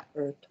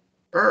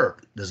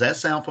 Earth. Does that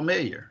sound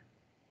familiar?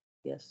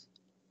 Yes.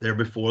 They're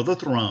before the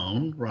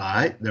throne,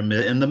 right? They're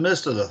in the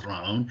midst of the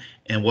throne.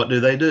 And what do?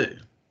 They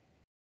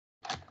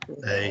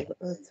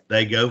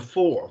go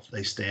forth.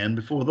 They stand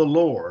before the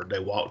Lord. They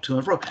walk to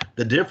and fro.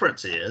 The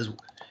difference is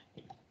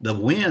the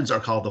winds are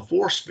called the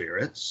 4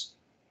 spirits.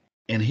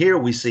 And here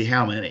we see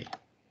how many?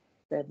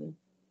 7.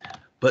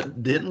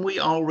 But didn't we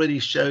already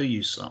show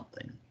you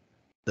something?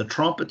 The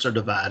trumpets are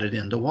divided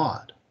into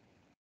what?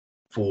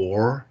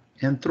 4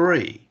 and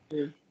 3.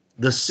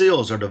 The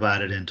seals are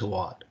divided into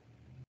what?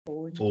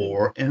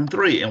 4 and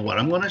 3. And what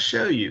I'm going to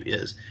show you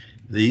is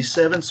these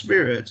 7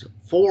 spirits,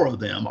 4 of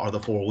them are the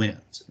 4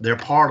 winds. They're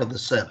part of the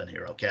 7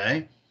 here,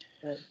 okay?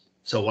 Right.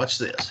 So watch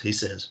this. He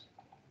says,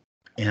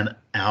 and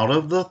out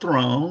of the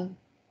throne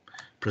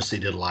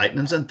proceeded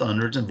lightnings and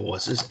thunders and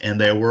voices, and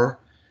there were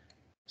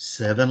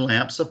 7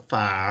 lamps of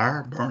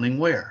fire burning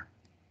where?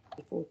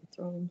 Before the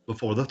throne.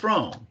 Before the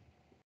throne.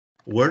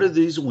 Where do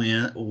these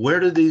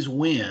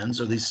winds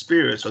or these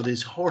spirits or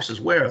these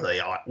horses, where are they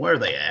at? Where are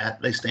they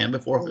at? They stand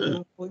before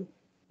who?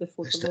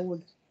 Before the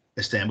Lord.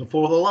 They stand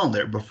before the Lord.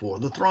 They're before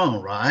the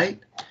throne, right?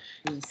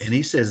 Yes. And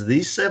he says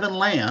these 7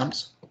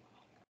 lamps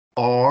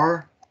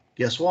are,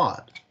 guess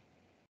what?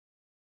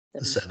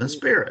 The 7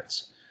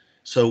 spirits.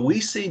 So we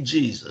see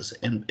Jesus,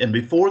 and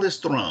before this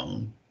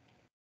throne,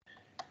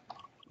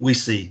 we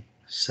see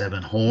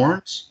 7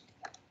 horns,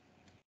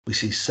 we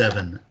see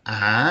 7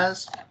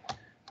 eyes,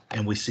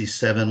 and we see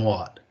 7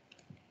 what?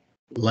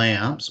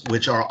 Lamps,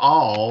 which are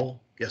all,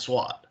 guess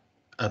what?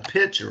 A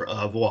picture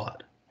of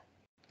what?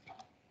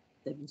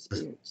 7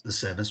 spirits. The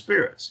 7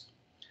 spirits.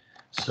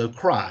 So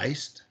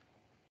Christ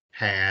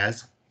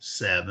has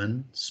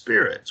 7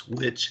 spirits,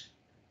 which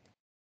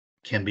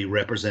can be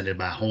represented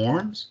by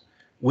horns,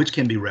 which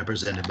can be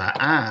represented by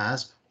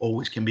eyes, or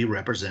which can be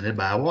represented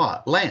by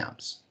what?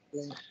 Lamps.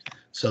 Lamps.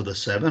 So the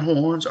 7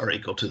 horns are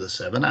equal to the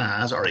 7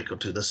 eyes, are equal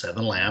to the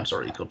 7 lamps,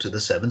 are equal to the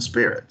 7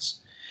 spirits.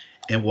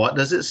 And what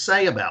does it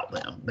say about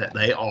them? That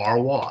they are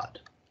what?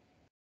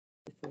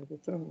 Before the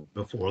throne.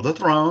 Before the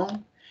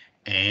throne.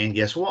 And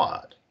guess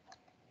what?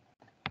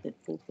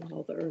 Sent forth from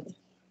all the earth.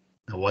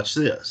 Now watch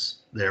this.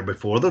 They're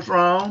before the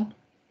throne,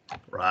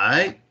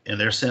 right? And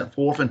they're sent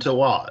forth into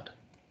what?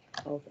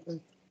 All the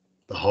earth.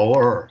 The whole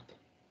earth.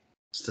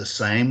 It's the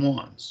same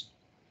ones.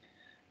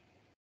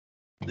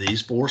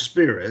 These 4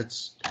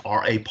 spirits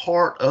are a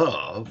part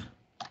of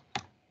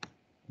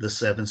the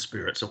 7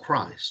 spirits of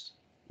Christ,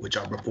 which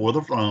are before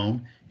the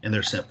throne, and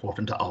they're sent forth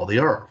into all the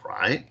earth,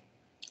 right?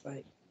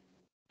 Right.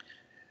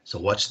 So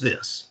watch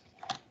this.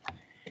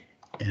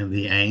 And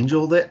the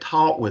angel that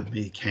talked with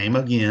me came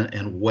again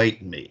and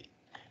waked me,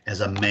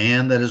 as a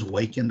man that is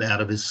wakened out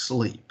of his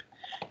sleep,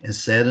 and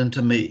said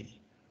unto me,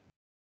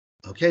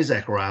 okay,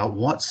 Zechariah,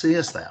 what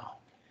seest thou?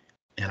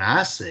 And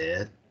I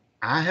said,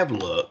 I have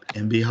looked,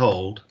 and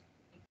behold,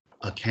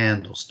 a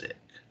candlestick,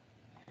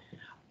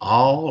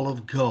 all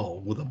of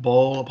gold, with a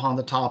bowl upon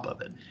the top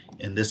of it.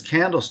 And this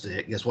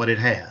candlestick, guess what it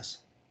has?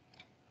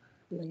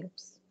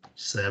 Lamps.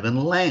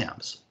 7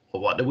 lamps.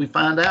 Well, what did we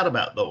find out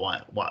about the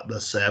what? The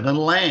 7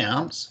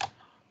 lamps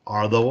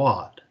are the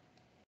what?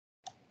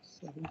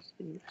 7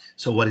 spirits.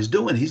 So what he's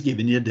doing, he's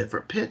giving you a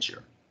different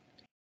picture.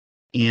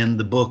 In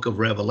the book of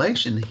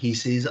Revelation, he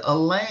sees a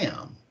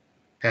lamb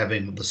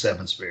having the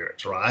 7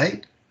 spirits,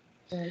 right?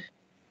 Right.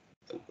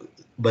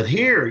 But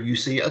here you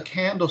see a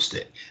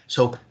candlestick.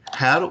 So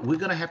we're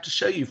going to have to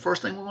show you,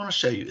 first thing we want to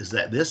show you is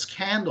that this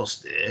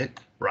candlestick,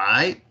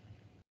 right,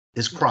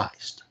 is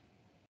Christ.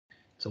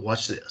 So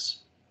watch this.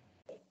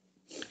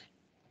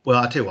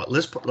 Well, I'll tell you what,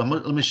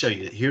 let me show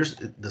you. Here's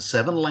the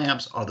 7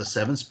 lamps are the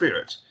 7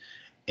 spirits.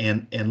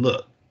 And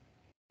look,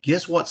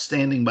 guess what's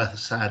standing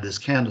beside this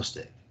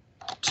candlestick?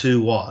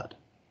 2 what?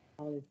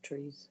 Olive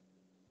trees.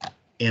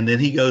 And then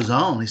he goes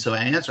on. So I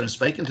answered and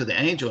spake unto the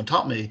angel and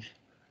taught me,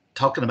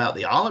 talking about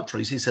the olive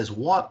trees. He says,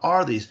 what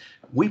are these?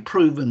 We've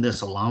proven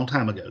this a long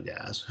time ago,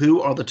 guys.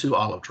 Who are the 2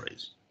 olive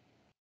trees?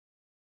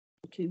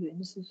 The 2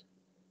 witnesses.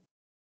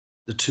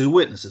 The 2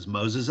 witnesses,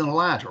 Moses and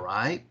Elijah,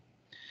 right?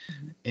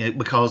 And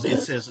because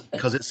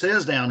it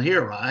says down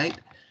here, right?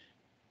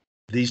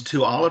 These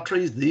 2 olive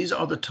trees, these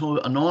are the 2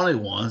 anointed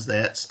ones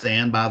that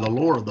stand by the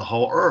Lord of the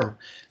whole earth.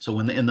 So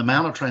in the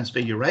Mount of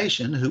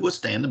Transfiguration, who was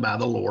standing by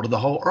the Lord of the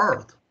whole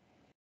earth?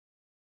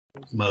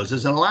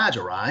 Moses and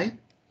Elijah, right?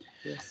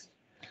 Yes.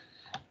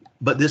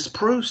 But this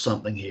proves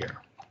something here.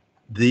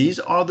 These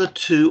are the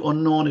 2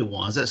 anointed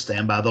ones that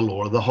stand by the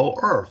Lord of the whole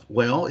earth.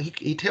 Well,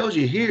 he tells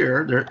you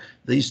here,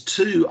 these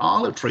 2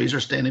 olive trees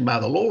are standing by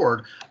the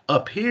Lord.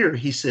 Up here,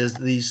 he says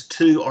these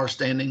 2 are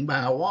standing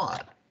by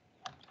what?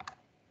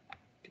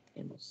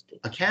 Candlestick.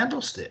 A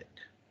candlestick.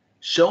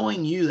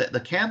 Showing you that the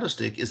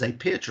candlestick is a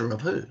picture of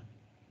who?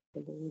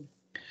 The Lord.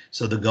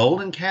 So the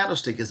golden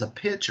candlestick is a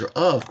picture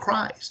of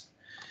Christ.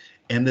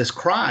 And this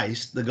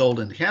Christ, the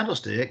golden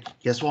candlestick,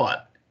 guess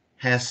what?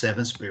 Has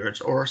 7 spirits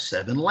or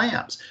 7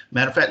 lamps.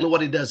 Matter of fact, look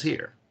what he does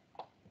here.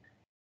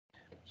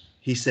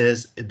 He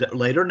says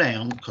later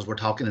down, because we're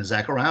talking in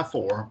Zechariah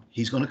 4,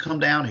 he's going to come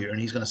down here and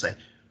he's going to say,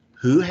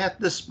 who hath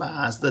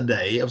despised the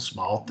day of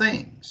small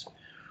things?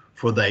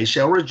 For they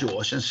shall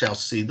rejoice and shall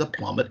see the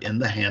plummet in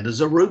the hand of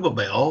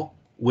Zerubbabel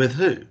with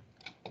who? 7.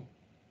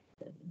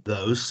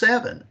 Those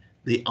 7.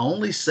 The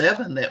only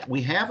 7 that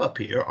we have up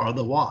here are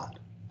the what?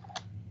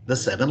 The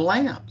 7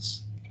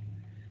 lamps.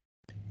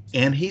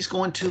 And he's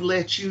going to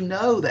let you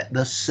know that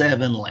the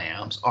 7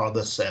 lamps are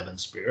the 7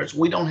 spirits.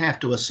 We don't have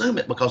to assume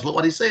it, because look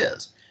what he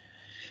says.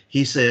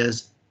 He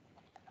says,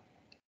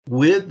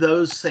 with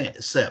those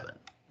 7,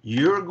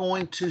 you're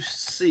going to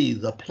see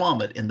the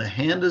plummet in the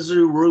hand of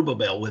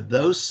Zerubbabel with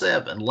those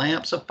 7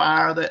 lamps of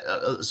fire,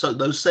 so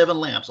those 7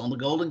 lamps on the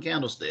golden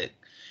candlestick.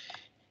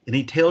 And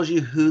he tells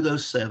you who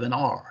those 7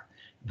 are.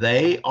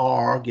 They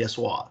are, guess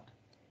what?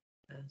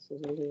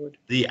 of the Lord.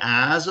 The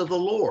eyes of the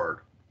Lord.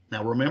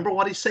 Now remember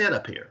what he said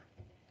up here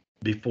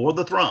before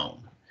the throne.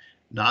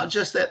 Not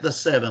just that the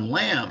 7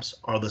 lamps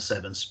are the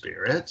 7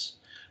 spirits,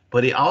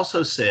 but he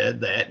also said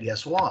that,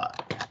 guess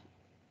what?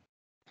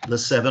 The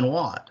 7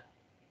 what?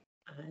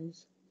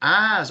 Eyes.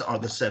 Eyes are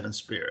the 7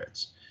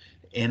 spirits.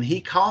 And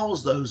he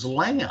calls those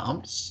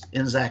lamps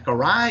in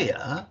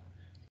Zechariah,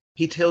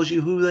 he tells you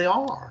who they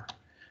are.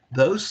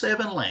 Those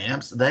 7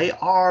 lamps, they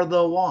are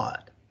the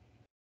what?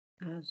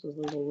 Eyes of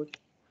the Lord.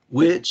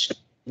 Which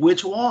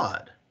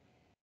what?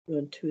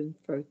 Run to and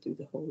fro through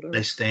the whole They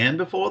earth. stand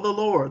before the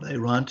Lord. They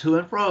run to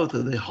and fro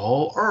through the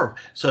whole earth.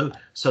 So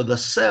the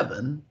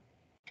 7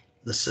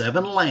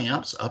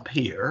 lamps up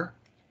here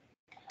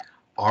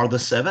are the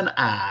 7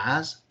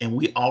 eyes, and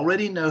we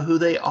already know who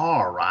they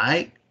are,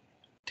 right?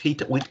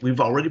 We've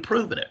already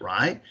proven it,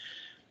 right?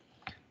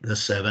 The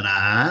 7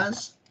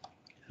 eyes,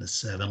 the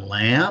 7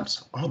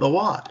 lamps are the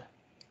what?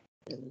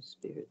 7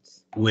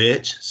 spirits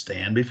Which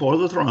stand before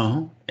the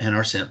throne and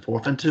are sent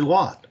forth into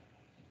what?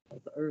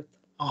 of the earth.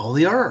 All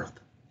the earth.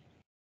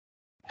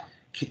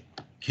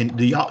 Can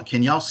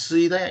y'all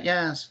see that,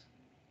 guys?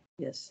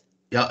 Yes.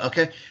 Yeah,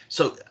 okay.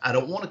 So I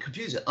don't want to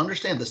confuse it.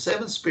 Understand the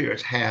 7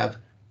 spirits have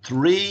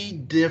 3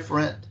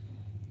 different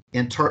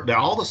they're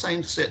all the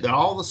same, they're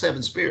all the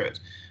 7 spirits,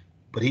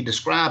 but he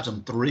describes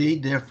them 3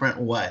 different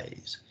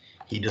ways.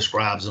 He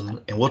describes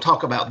them, and we'll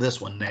talk about this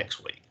one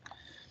next week.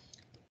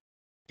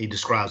 He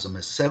describes them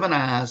as 7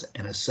 eyes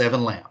and as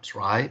 7 lamps,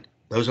 right?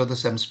 Those are the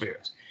 7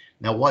 spirits.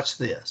 Now watch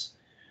this.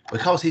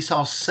 Because he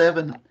saw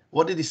 7,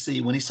 what did he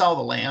see? When he saw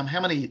the lamb,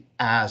 how many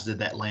eyes did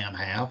that lamb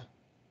have?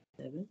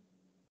 7.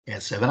 He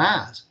had 7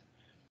 eyes.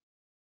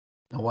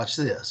 Now watch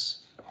this.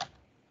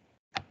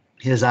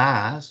 His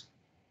eyes,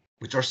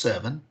 which are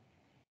 7,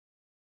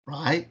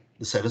 right?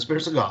 The 7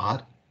 spirits of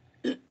God,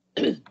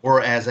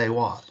 or as a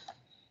what?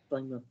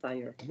 Flame of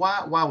fire.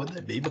 Why would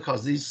they be?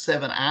 Because these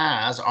 7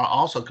 eyes are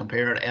also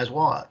compared as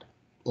what?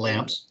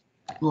 Lamps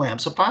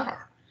of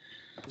fire.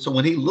 So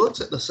when he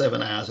looks at the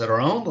 7 eyes that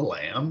are on the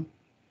lamb,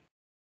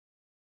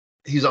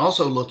 he's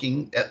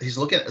looking at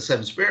the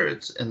 7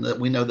 spirits, and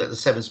we know that the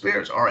 7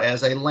 spirits are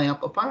as a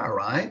lamp of fire,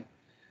 right?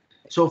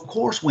 So of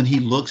course, when he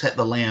looks at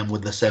the lamb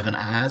with the 7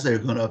 eyes, they're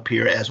going to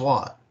appear as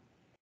what?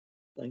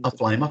 A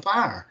flame of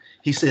fire.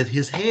 He said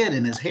his head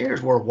and his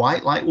hairs were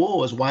white like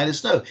wool, as white as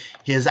snow.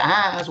 His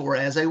eyes were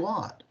as a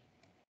what?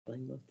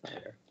 Flame of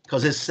fire.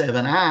 Because his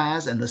 7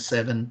 eyes and the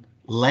 7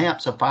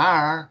 lamps of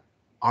fire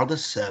are the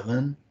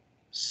 7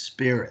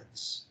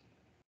 spirits.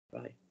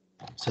 Right.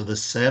 So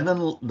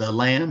the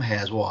lamb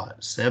has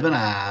what? 7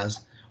 eyes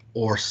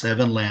or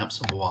 7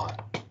 lamps of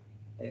what?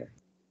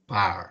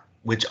 Fire,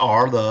 which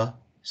are the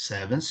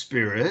 7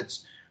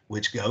 spirits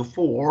which go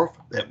forth,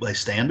 that they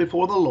stand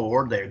before the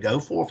Lord. They go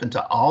forth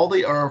into all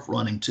the earth,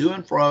 running to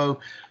and fro,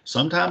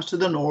 sometimes to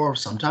the north,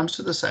 sometimes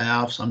to the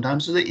south,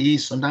 sometimes to the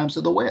east, sometimes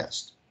to the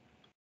west.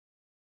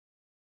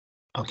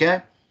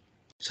 Okay?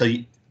 So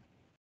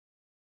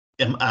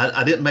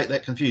I didn't make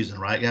that confusing,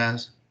 right,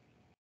 guys?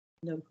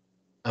 No.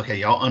 Okay,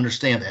 y'all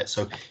understand that.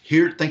 So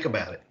here, think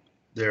about it.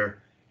 The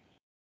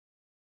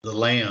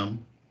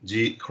Lamb,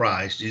 Jesus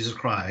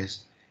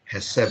Christ,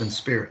 has 7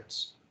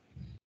 spirits.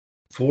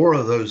 4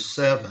 of those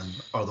 7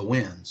 are the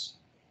winds,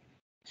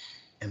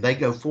 and they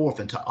go forth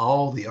into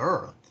all the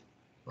earth,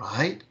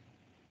 right?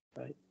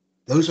 Right.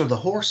 Those are the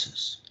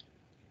horses.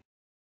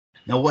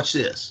 Now watch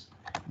this.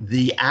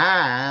 The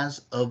eyes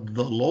of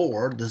the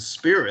Lord, the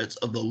spirits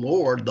of the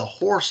Lord, the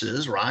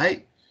horses,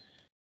 right,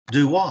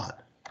 do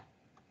what?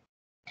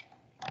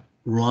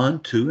 Run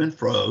to and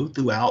fro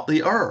throughout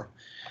the earth.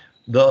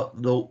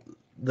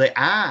 The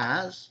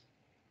eyes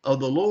of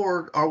the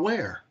Lord are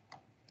where?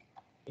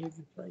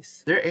 Every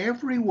place. They're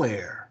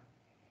everywhere.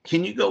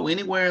 Can you go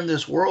anywhere in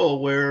this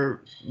world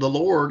where the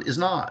Lord is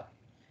not?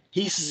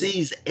 He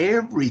sees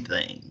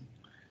everything.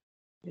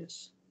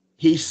 Yes.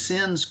 He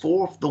sends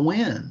forth the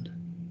wind,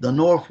 the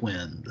north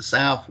wind, the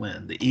south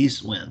wind, the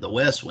east wind, the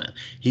west wind.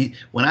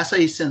 When I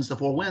say he sends the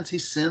 4 winds, he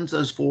sends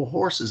those 4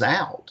 horses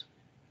out.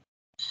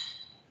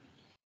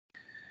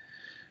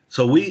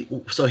 So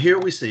here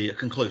we see a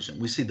conclusion.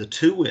 We see the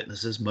 2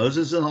 witnesses,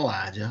 Moses and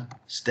Elijah,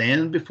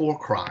 stand before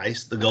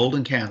Christ, the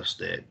golden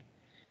candlestick,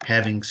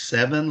 having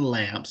 7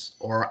 lamps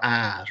or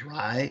eyes,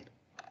 right?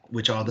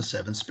 Which are the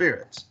 7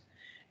 spirits.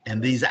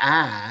 And these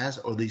eyes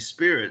or these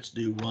spirits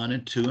do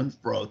run to and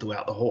fro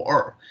throughout the whole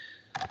earth.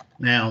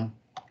 Now,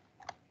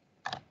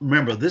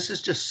 remember, this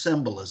is just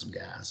symbolism,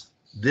 guys.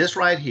 This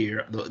right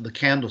here, the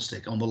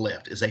candlestick on the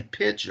left, is a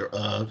picture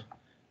of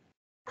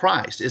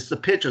Christ. It's the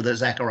picture that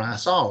Zechariah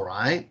saw,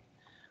 right?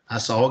 I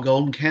saw a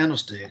golden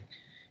candlestick,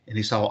 and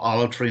he saw an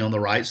olive tree on the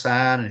right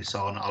side, and he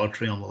saw an olive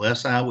tree on the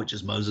left side, which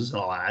is Moses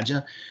and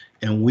Elijah.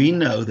 And we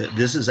know that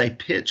this is a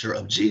picture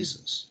of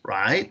Jesus,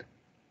 right?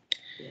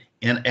 Yeah.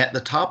 And at the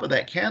top of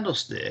that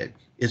candlestick,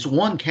 it's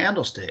one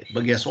candlestick,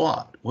 but guess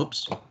what?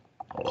 Whoops,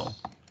 hold on.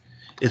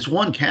 It's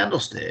one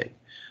candlestick,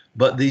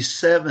 but these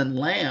 7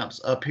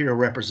 lamps up here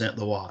represent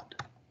the what?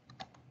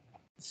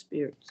 The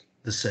spirits.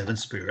 The 7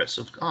 spirits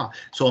of God.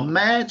 So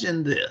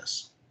imagine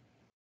this.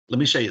 Let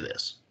me show you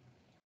this.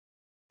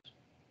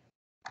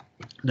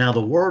 Now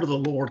the word of the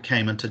Lord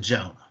came unto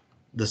Jonah,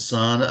 the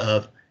son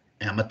of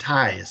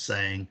Amittai,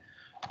 saying,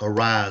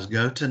 Arise,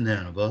 go to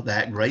Nineveh,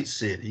 that great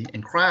city,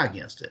 and cry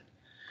against it,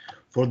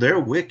 for their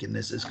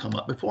wickedness is come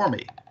up before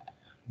me.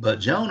 But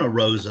Jonah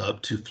rose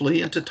up to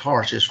flee into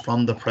Tarshish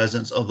from the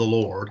presence of the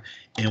Lord,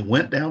 and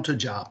went down to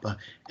Joppa,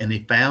 and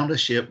he found a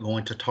ship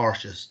going to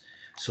Tarshish.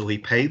 So he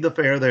paid the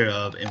fare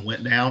thereof, and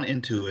went down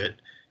into it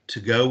to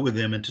go with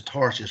them into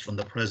Tarshish from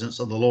the presence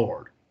of the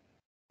Lord.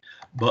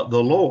 But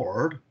the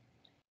Lord,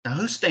 now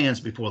who stands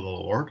before the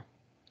Lord?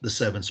 The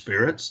seven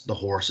spirits, the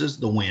horses,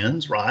 the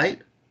winds,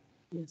 right?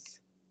 Yes.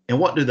 And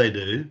what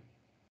do?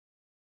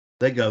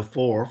 They go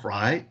forth,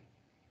 right,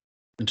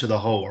 into the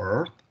whole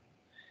earth.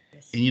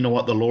 Yes. And you know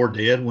what the Lord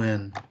did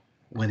when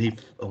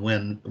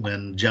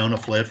Jonah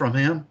fled from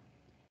him?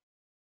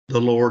 The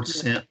Lord Yeah.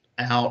 sent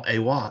out a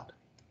what?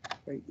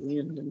 Great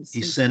wind and He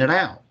sea. sent it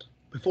out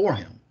before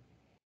him.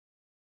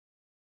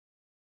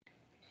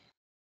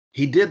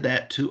 He did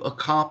that to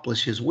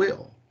accomplish his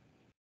will.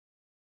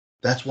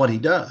 That's what he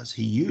does.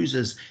 He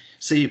uses,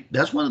 see,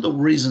 that's one of the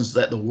reasons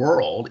that the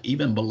world,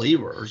 even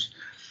believers,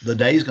 the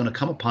day is going to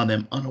come upon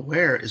them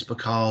unaware, is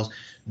because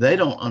they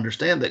don't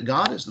understand that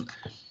God isn't.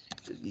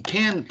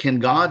 Can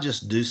God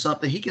just do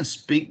something? He can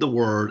speak the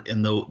word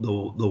and the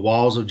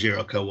walls of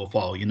Jericho will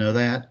fall. You know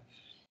that?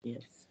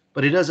 Yes.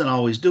 But he doesn't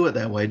always do it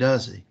that way,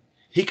 does he?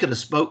 He could have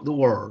spoke the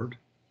word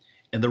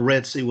and the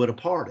Red Sea would have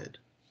parted.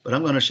 But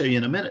I'm going to show you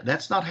in a minute,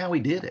 that's not how he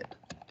did it.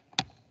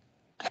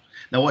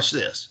 Now watch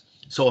this.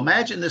 So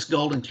imagine this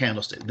golden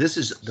candlestick. This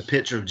is the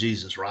picture of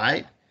Jesus,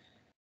 right?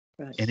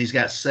 Right. And he's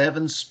got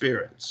seven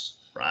spirits,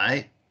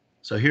 right?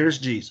 So here's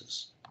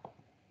Jesus.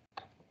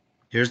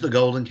 Here's the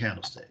golden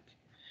candlestick.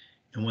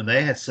 And when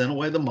they had sent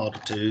away the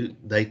multitude,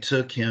 they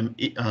took him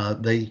even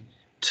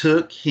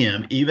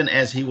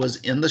as he was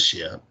in the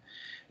ship,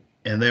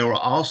 and there were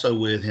also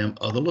with him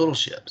other little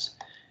ships.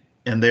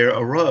 And there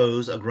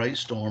arose a great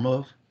storm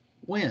of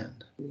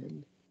wind,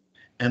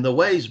 and the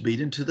waves beat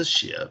into the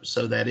ship,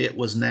 so that it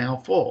was now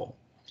full.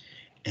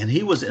 And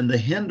he was in the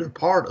hinder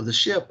part of the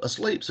ship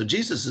asleep. So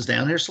Jesus is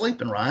down here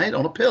sleeping, right,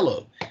 on a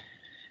pillow.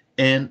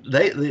 And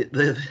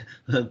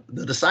the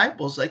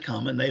disciples, they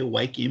come and they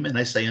wake him and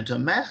they say unto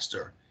him,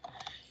 Master,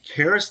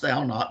 carest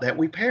thou not that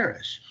we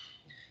perish?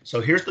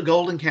 So here's the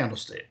golden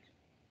candlestick,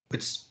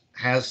 which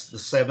has the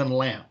seven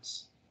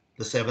lamps,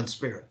 the seven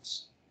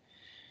spirits.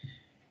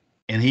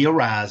 And he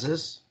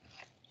arises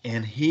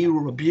and he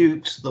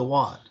rebukes the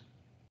what?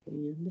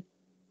 Wind.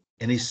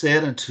 And he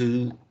said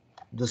unto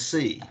the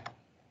sea,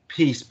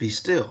 Peace, be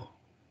still.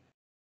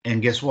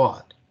 And guess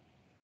what?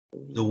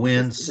 The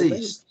wind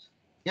ceased.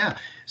 Yeah.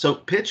 So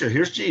picture,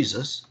 here's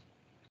Jesus.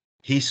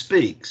 He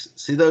speaks.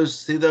 See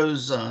those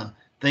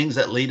things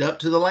that lead up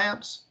to the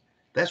lamps?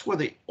 That's where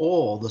the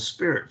oil, the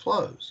spirit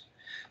flows.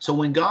 So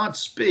when God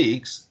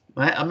speaks,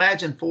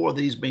 imagine four of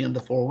these being the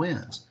four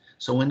winds.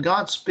 So when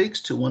God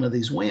speaks to one of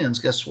these winds,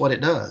 guess what it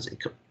does?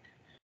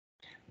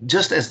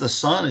 Just as the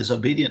Son is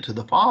obedient to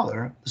the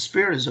Father, the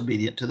Spirit is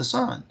obedient to the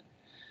Son.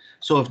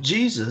 So if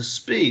Jesus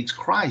speaks,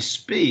 Christ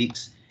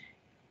speaks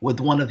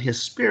with one of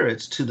his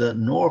spirits to the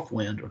north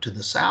wind or to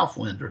the south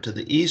wind or to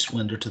the east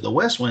wind or to the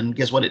west wind,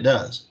 guess what it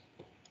does?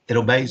 It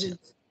obeys him.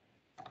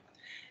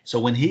 So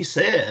when he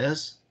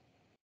says,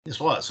 guess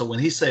what? So when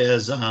he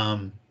says,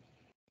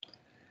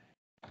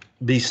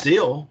 be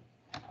still,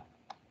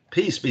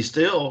 peace, be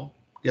still,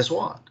 guess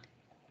what?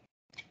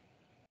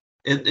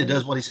 It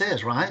does what he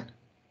says, right?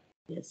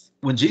 Yes.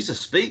 When Jesus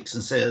speaks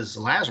and says,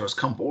 Lazarus,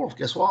 come forth,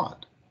 guess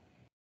what?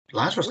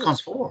 Lazarus comes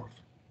forth.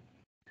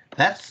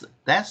 That's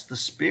the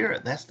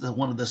spirit. That's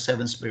one of the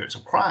seven spirits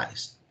of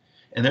Christ.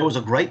 And there was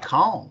a great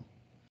calm.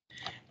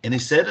 And he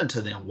said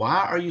unto them,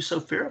 why are you so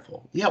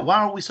fearful? Yeah,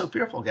 why are we so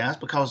fearful, guys?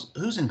 Because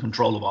who's in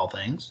control of all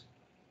things?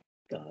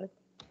 God.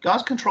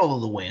 God's control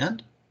of the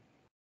wind.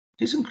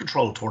 He's in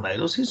control of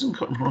tornadoes. He's in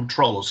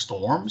control of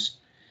storms.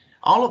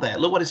 All of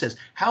that. Look what he says.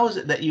 How is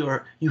it that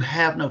you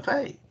have no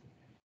faith?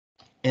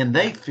 And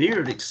they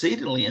feared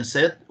exceedingly and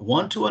said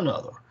one to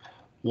another,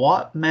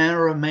 what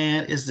manner of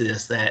man is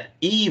this that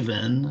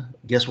even,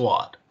 guess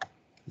what?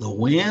 The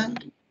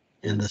wind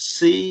and the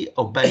sea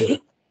obey him.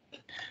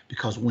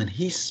 Because when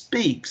he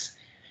speaks,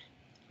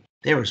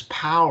 there is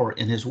power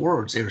in his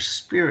words. There is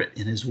spirit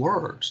in his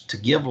words to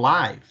give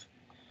life,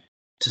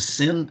 to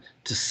send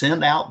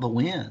out the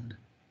wind,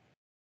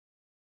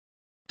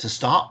 to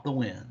stop the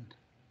wind.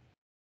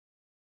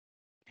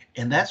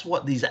 And that's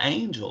what these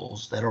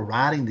angels that are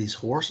riding these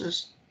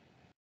horses,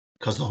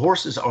 because the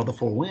horses are the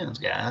four winds,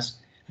 guys.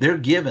 They're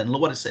given,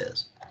 look what it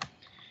says.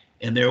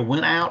 And there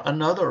went out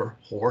another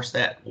horse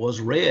that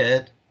was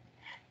red.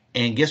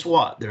 And guess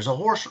what? There's a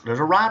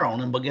rider on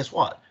him, but guess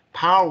what?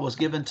 Power was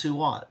given to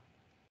what?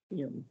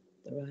 Him,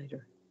 the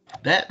rider.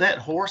 That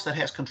horse that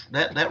has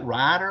that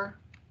rider,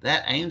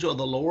 that angel of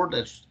the Lord,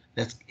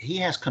 he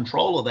has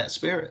control of that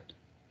spirit.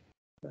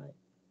 Right.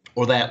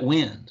 Or that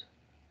wind.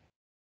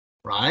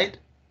 Right?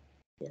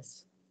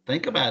 Yes.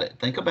 Think about it.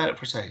 Think about it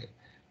for a second.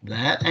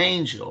 That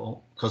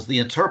angel, because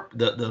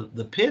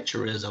the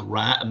picture is a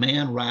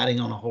man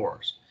riding on a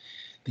horse.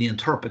 The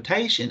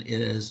interpretation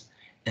is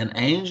an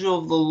angel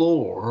of the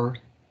Lord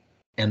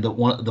and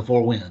the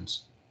four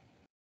winds.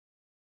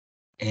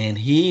 And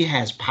he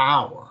has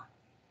power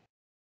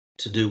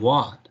to do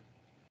what?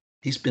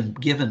 He's been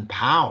given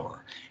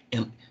power.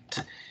 And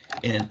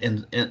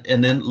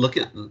then look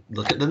at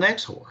the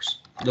next horse.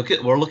 Look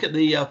at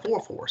the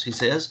fourth horse. He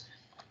says,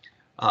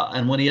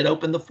 and when he had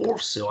opened the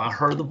fourth seal, I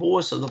heard the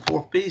voice of the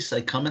fourth beast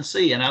say, "Come and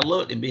see." And I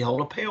looked, and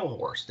behold, a pale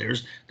horse.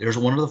 There's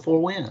one of the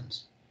four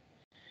winds.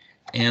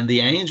 And the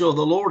angel of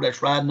the Lord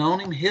that's riding on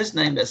him, his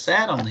name that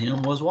sat on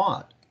him was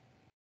what?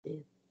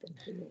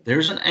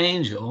 There's an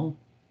angel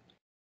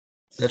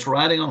that's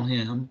riding on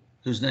him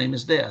whose name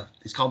is Death.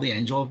 He's called the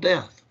angel of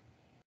death.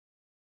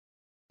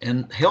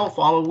 And hell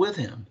followed with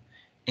him.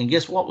 And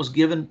guess what was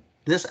given?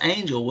 This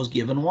angel was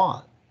given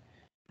what?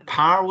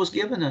 Power was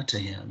given unto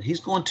him. He's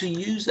going to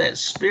use that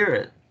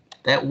spirit,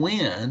 that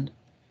wind,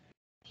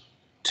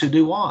 to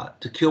do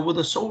what? To kill with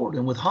a sword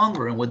and with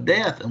hunger and with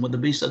death and with the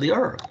beasts of the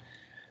earth.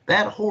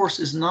 That horse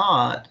is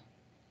not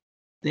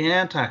the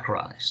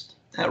Antichrist.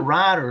 That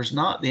rider is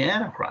not the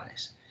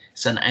Antichrist.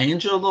 It's an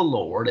angel of the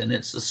Lord, and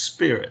it's a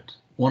spirit,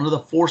 one of the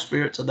four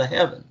spirits of the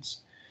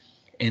heavens.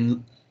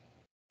 And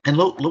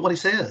look what he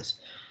says.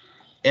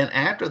 And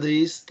after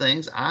these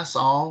things, I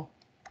saw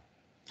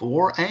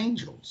four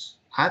angels.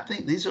 I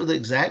think these are the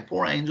exact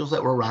four angels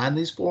that were riding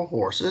these four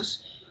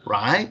horses,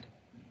 right?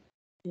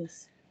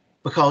 Yes.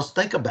 Because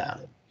think about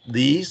it.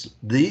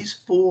 These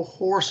four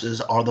horses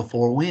are the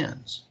four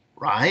winds,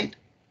 right?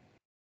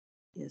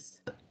 Yes.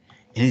 And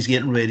he's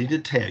getting ready to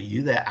tell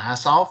you that I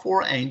saw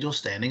four angels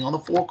standing on the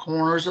four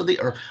corners of the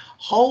earth,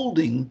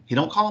 holding, he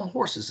don't call them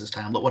horses this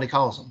time, look what he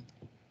calls them.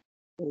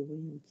 Four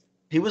winds.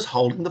 He was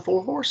holding the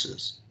four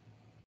horses.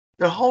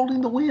 They're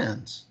holding the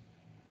winds.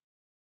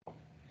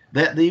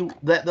 That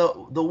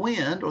the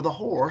wind or the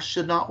horse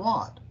should not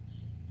what?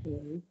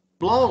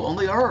 Blow on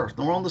the earth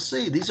nor on the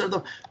sea. These are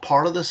the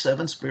part of the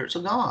seven spirits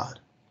of God.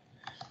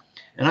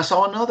 And I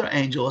saw another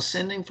angel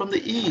ascending from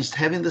the east,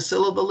 having the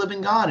seal of the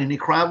living God, and he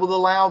cried with a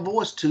loud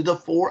voice to the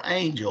four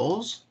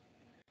angels,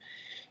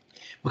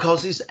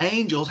 because these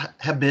angels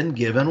have been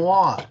given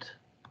what?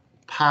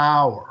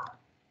 Power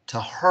to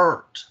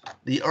hurt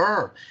the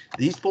earth.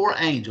 These four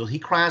angels, he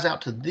cries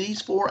out to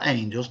these four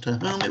angels to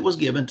whom it was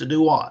given to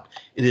do what?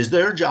 It is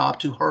their job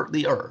to hurt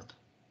the earth.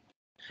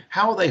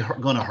 How are they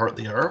going to hurt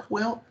the earth?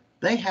 Well,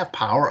 they have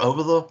power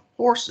over the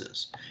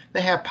horses. They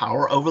have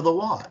power over the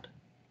what?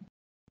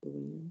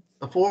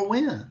 The four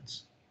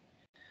winds.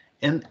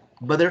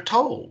 But they're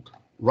told,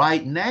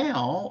 right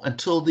now,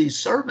 until these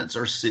servants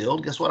are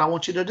sealed, guess what I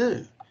want you to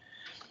do?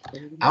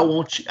 I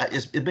want you,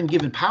 it's been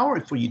given power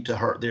for you to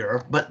hurt the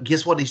earth, but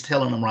guess what he's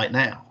telling them right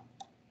now?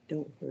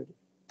 Don't hurt it.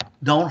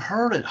 Don't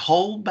hurt it.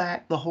 Hold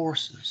back the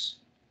horses.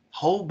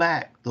 Hold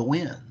back the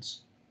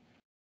winds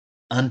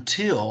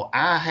until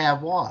I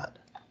have what?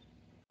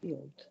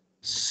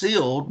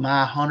 Sealed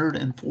my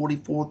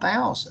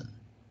 144,000.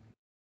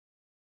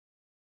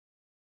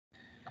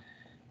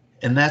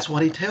 And that's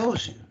what he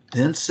tells you.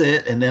 Then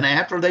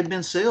after they've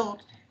been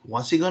sealed,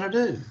 what's he going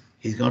to do?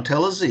 He's going to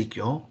tell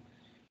Ezekiel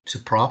to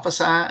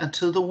prophesy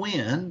unto the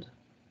wind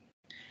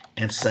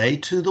and say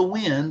to the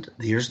wind,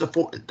 here's the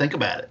four, think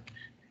about it.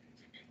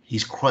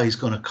 He's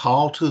going to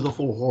call to the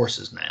four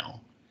horses now.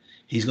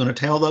 He's going to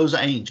tell those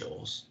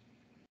angels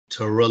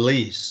to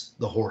release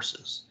the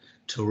horses,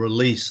 to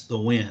release the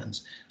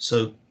winds,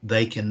 so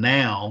they can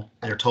now,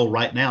 they're told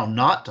right now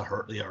not to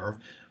hurt the earth.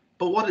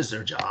 But what is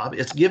their job?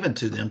 It's given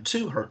to them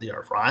to hurt the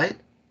earth, right?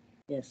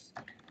 Yes.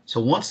 So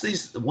once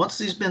these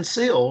been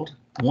sealed,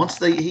 once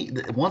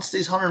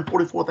these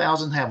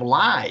 144,000 have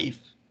life,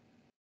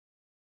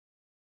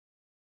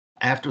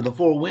 after the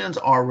four winds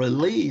are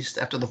released,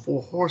 after the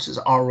four horses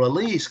are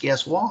released,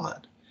 guess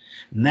what?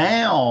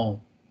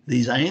 Now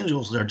these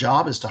angels, their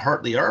job is to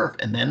hurt the earth,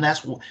 and then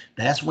that's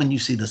when you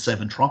see the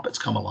seven trumpets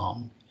come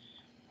along,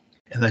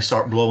 and they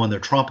start blowing their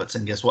trumpets,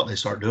 and guess what they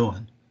start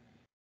doing?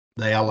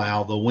 They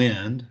allow the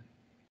wind,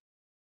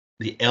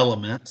 the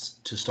elements,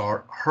 to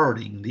start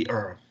hurting the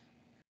earth.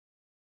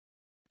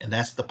 And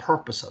that's the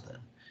purpose of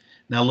them.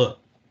 Now look,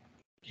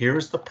 here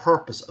is the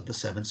purpose of the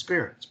seven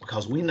spirits,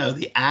 because we know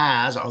the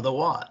eyes are the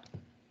what?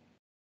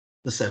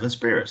 The seven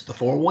spirits. The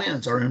four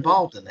winds are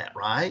involved in that,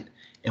 right?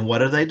 And what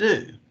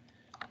do?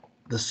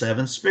 The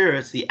seven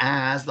spirits, the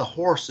eyes, the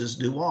horses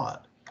do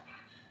what?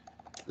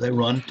 They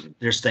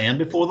stand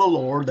before the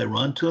Lord, they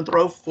run to and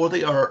fro for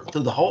the earth,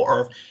 through the whole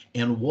earth.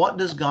 And what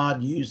does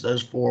God use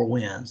those four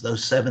winds,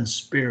 those seven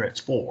spirits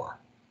for?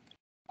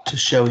 To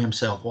show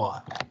himself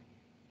what?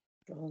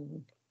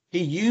 He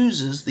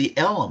uses the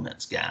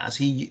elements, guys.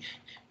 He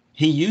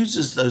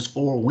uses those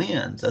four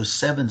winds, those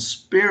seven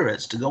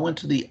spirits, to go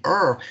into the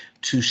earth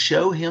to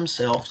show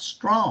himself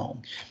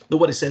strong. Look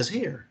what it says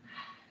here.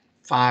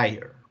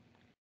 Fire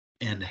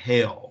and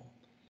hail,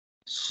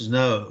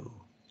 snow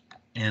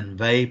and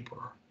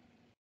vapor,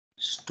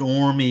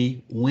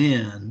 stormy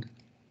wind,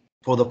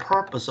 for the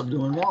purpose of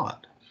doing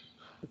what?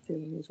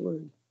 Fulfilling his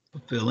word.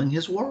 Fulfilling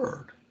his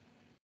word.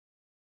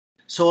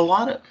 So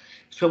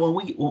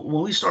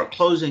when we start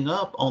closing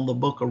up on the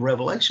book of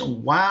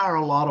Revelation, why are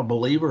a lot of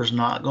believers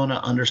not going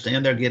to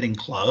understand they're getting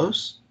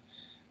close?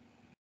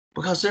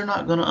 Because they're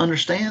not going to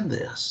understand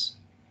this.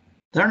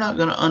 They're not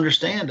going to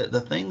understand it.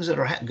 The things that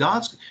are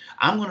God's.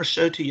 I'm going to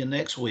show to you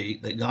next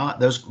week that God,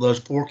 those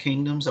four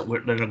kingdoms that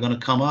are going to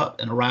come up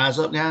and rise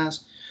up,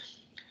 guys.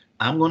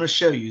 I'm going to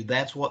show you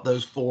that's what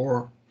those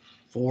four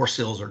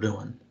seals are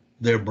doing.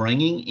 They're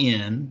bringing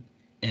in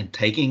and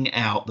taking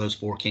out those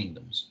four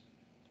kingdoms.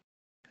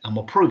 I'm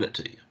going to prove it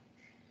to you.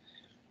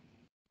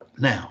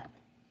 Now,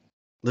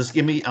 I'm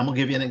going to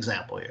give you an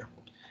example here.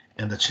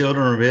 And the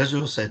children of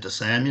Israel said to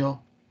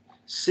Samuel,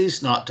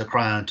 cease not to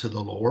cry unto the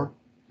Lord,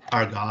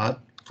 our God,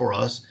 for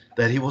us,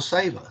 that he will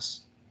save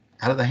us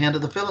out of the hand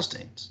of the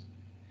Philistines.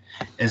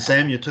 And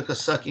Samuel took a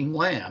sucking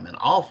lamb and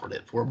offered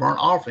it for a burnt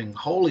offering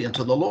holy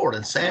unto the Lord.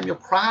 And Samuel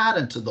cried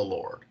unto the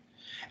Lord,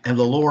 and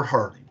the Lord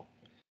heard him.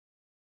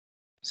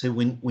 See,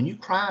 when you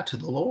cry to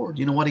the Lord,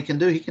 you know what he can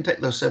do? He can take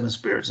those seven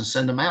spirits and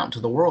send them out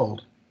into the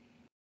world,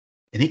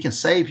 and he can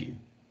save you.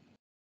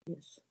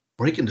 Yes.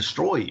 Or he can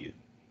destroy you.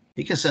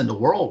 He can send a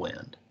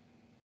whirlwind,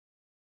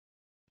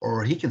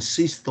 or he can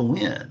cease the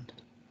wind,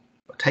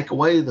 or take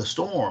away the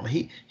storm.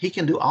 He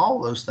can do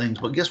all those things.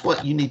 But guess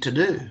what you need to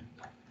do?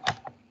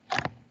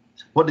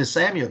 What did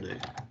Samuel do?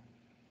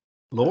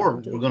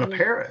 Lord, we're going to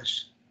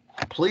perish.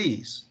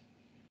 Please.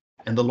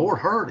 And the Lord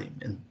heard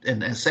him.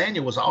 And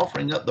Samuel was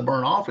offering up the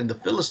burnt offering. The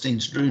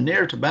Philistines drew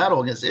near to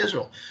battle against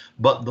Israel.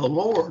 But the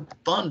Lord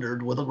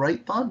thundered with a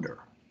great thunder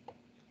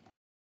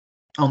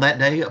on that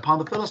day upon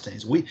the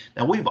Philistines. We've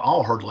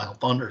all heard loud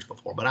thunders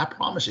before, but I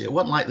promise you, it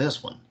wasn't like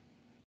this one.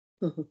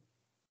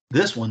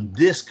 This one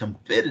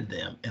discomfited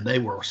them, and they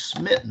were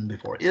smitten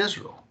before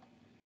Israel.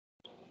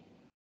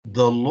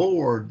 The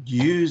Lord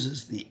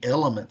uses the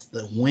elements,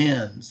 the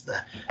winds,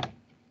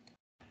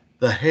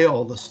 the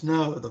hail, the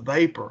snow, the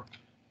vapor,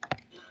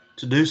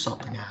 to do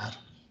something out,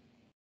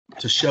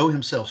 to show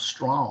himself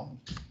strong,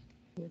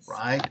 Yes.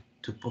 right?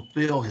 To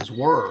fulfill his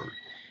word.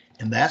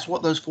 And that's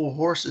what those four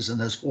horses and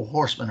those four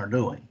horsemen are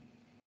doing.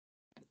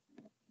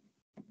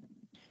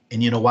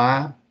 And you know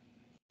why?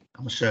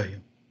 I'm going to show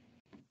you.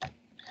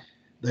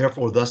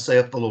 Therefore, thus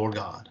saith the Lord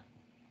God,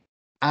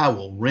 I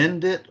will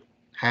rend it,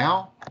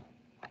 how?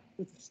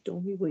 With a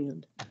stormy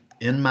wind.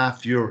 In my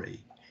fury.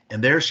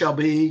 And there shall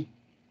be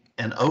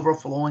an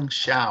overflowing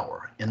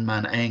shower in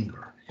mine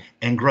anger.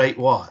 And great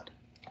what?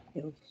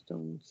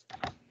 Hailstones.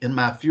 In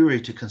my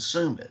fury to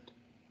consume it.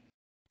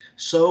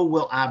 So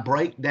will I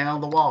break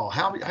down the wall.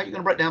 How are you going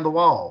to break down the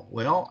wall?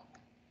 Well,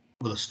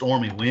 with a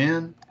stormy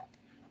wind,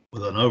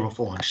 with an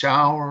overflowing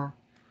shower,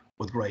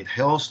 with great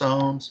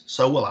hailstones.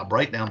 So will I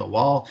break down the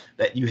wall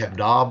that you have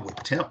daubed with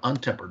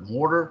untempered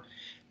mortar.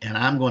 And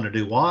I'm going to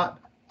do what?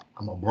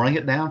 I'm going to bring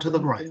it down to the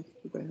ground.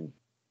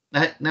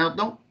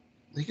 Now,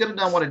 he could have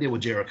done what he did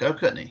with Jericho,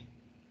 couldn't he?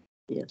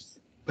 Yes.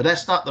 But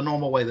that's not the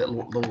normal way that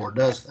the Lord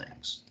does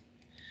things.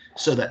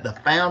 So that the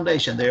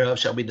foundation thereof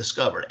shall be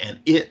discovered, and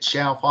it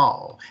shall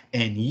fall.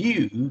 And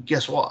you,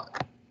 guess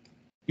what?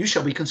 You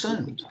shall be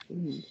consumed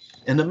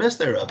in the midst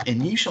thereof,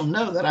 and you shall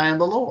know that I am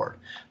the Lord.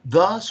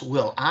 Thus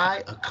will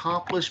I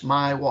accomplish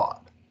my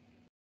what?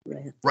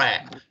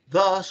 Wrath.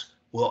 Thus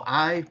will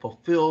I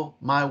fulfill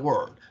my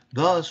word.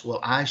 Thus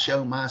will I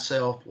show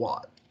myself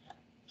what?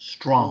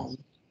 Strong.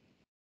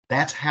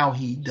 That's how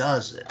he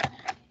does it.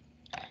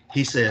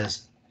 He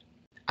says,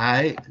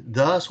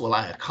 thus will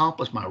I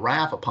accomplish my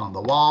wrath upon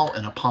the wall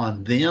and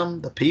upon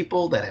them, the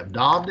people that have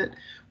daubed it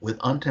with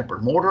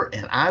untempered mortar,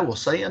 and I will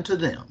say unto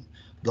them,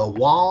 the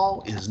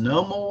wall is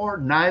no more,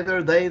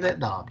 neither they that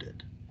daubed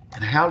it.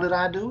 And how did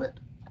I do it?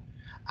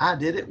 I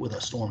did it with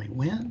a stormy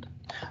wind.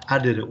 I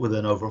did it with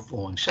an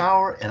overflowing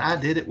shower, and I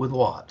did it with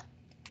what?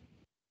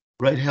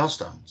 Great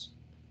hailstones.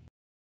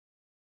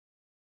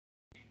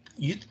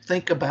 You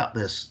think about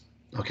this,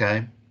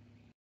 okay?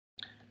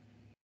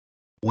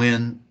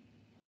 When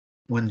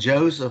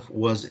Joseph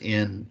was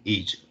in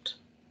Egypt,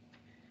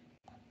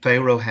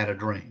 Pharaoh had a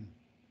dream,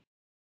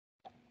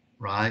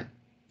 right?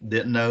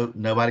 Didn't know,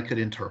 nobody could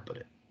interpret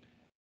it.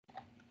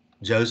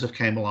 Joseph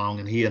came along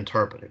and he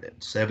interpreted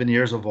it. 7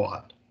 years of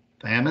what?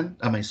 7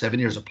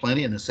 years of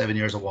plenty, and then 7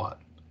 years of what?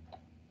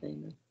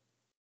 Famine.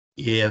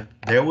 If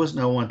there was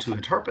no one to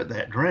interpret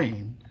that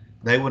dream,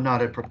 they would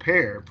not have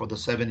prepared for the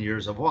 7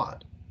 years of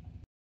what?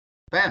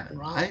 Famine,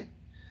 right?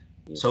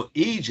 Yes. So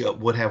Egypt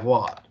would have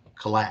what?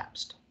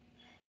 Collapsed.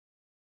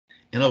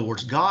 In other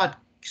words, God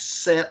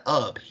set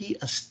up, he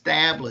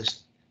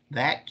established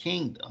that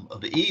kingdom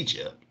of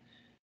Egypt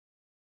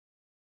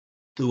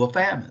through a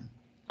famine.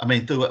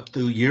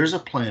 Through years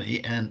of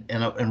plenty and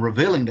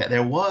revealing that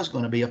there was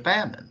going to be a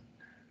famine.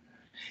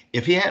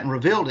 If he hadn't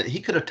revealed it,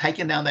 he could have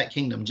taken down that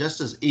kingdom just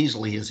as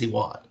easily as he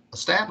what?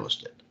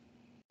 Established it.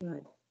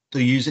 Right.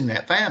 Through using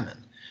that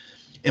famine.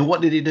 And what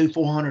did he do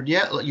 400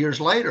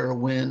 years later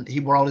when he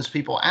brought his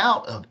people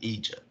out of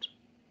Egypt?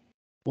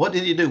 What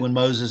did he do when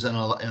Moses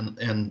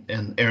and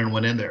Aaron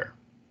went in there?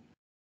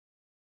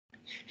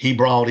 He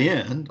brought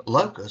in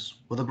locusts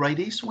with a great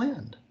east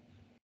wind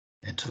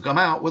and took them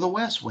out with a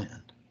west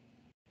wind.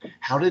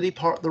 How did he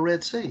part the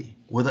Red Sea?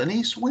 With an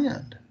east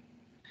wind.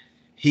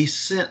 He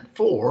sent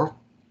forth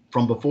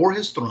from before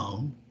his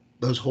throne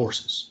those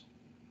horses.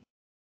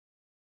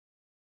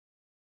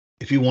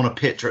 If you want to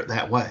picture it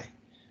that way.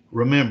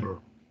 Remember,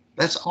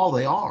 that's all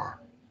they are.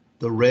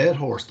 The red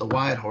horse, the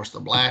white horse, the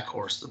black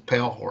horse, the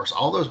pale horse,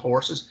 all those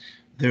horses,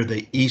 they're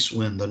the east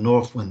wind, the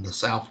north wind, the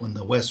south wind,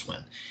 the west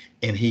wind.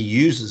 And he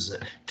uses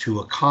it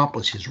to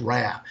accomplish his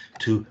wrath,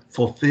 to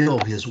fulfill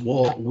his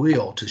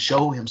will, to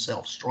show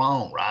himself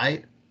strong,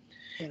 right?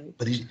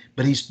 Right.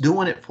 But he's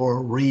doing it for a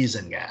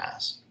reason,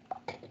 guys.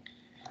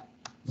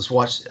 Let's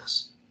watch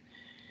this.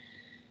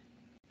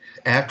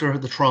 After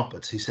the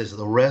trumpets, he says,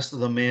 the rest of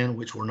the men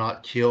which were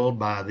not killed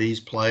by these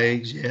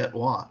plagues, yet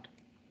what?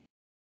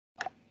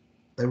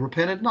 They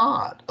repented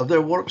not of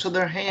their works of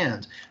their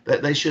hands,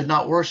 that they should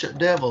not worship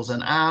devils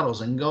and idols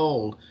and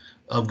gold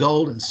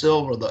and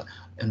silver,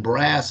 and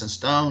brass and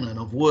stone and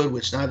of wood,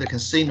 which neither can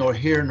see nor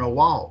hear nor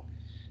walk.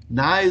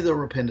 Neither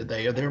repented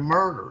they of their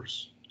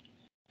murders.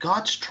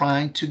 God's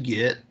trying to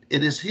get,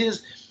 it is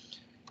his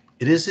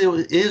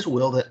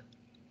will that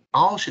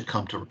all should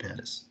come to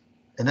repentance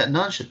and that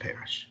none should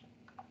perish.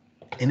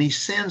 And he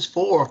sends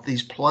forth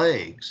these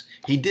plagues.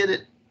 He did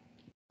it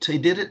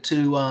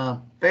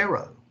to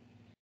Pharaoh.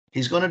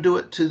 He's going to do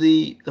it to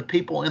the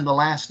people in the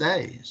last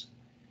days.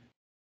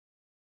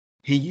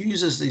 He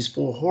uses these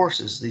 4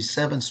 horses, these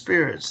 7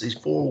 spirits, these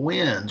 4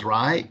 winds,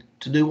 right?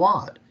 To do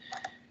what?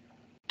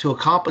 To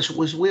accomplish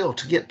his will,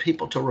 to get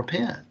people to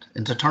repent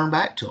and to turn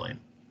back to him.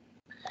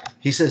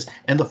 He says,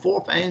 and the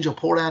 4th angel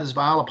poured out his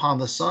vial upon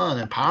the sun,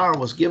 and power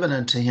was given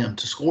unto him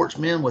to scorch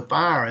men with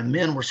fire, and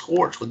men were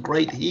scorched with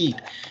great heat,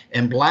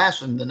 and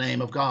blasphemed the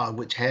name of God,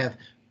 which have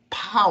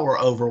power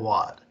over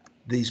what?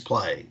 These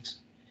plagues.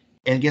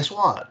 And guess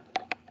what?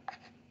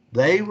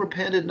 They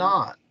repented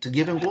not to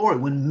give him glory.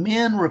 When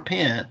men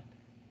repent,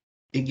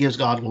 it gives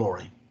God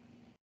glory.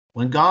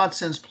 When God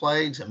sends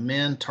plagues and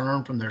men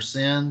turn from their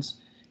sins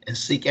and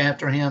seek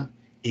after him,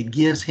 it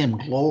gives him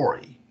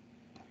glory.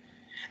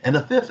 And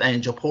the 5th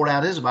angel poured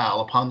out his vial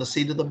upon the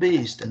seat of the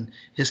beast, and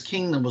his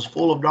kingdom was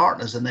full of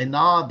darkness, and they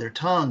gnawed their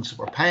tongues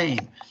for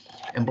pain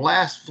and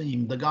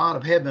blasphemed the God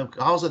of heaven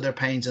because of their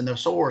pains and their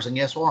sores. And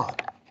guess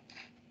what?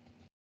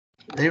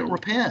 They didn't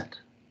repent.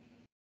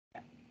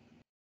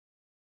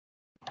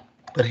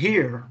 But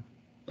here,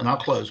 and I'll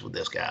close with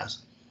this, guys,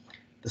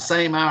 the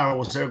same hour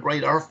was there a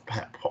great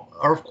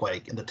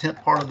earthquake, and the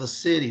 10th part of the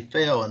city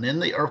fell, and in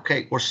the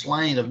earthquake were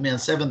slain of men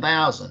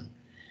 7,000.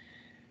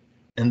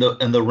 And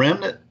the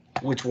remnant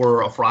which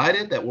were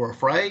affrighted, that were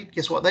afraid,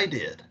 guess what they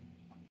did?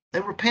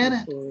 They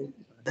repented.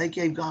 They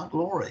gave God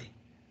glory.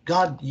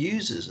 God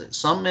uses it.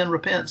 Some men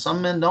repent,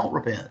 some men don't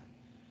repent.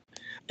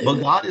 But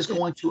God is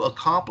going to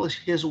accomplish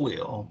his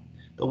will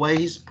the way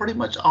he's pretty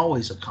much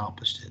always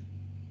accomplished it.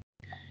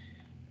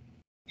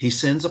 He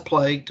sends a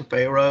plague to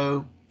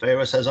Pharaoh.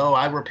 Pharaoh says, oh,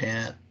 I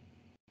repent.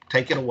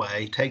 Take it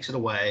away. Takes it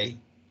away.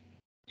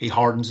 He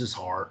hardens his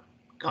heart.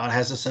 God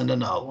has to send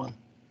another one,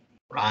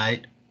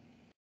 right?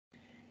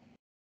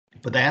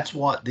 But that's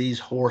what these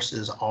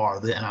horses are.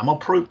 And I'm going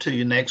to prove to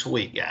you next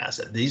week, guys,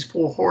 that these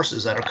 4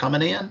 horses that are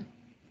coming in,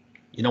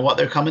 you know what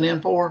they're coming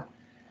in for?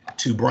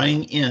 To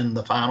bring in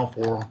the final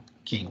 4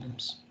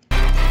 kingdoms.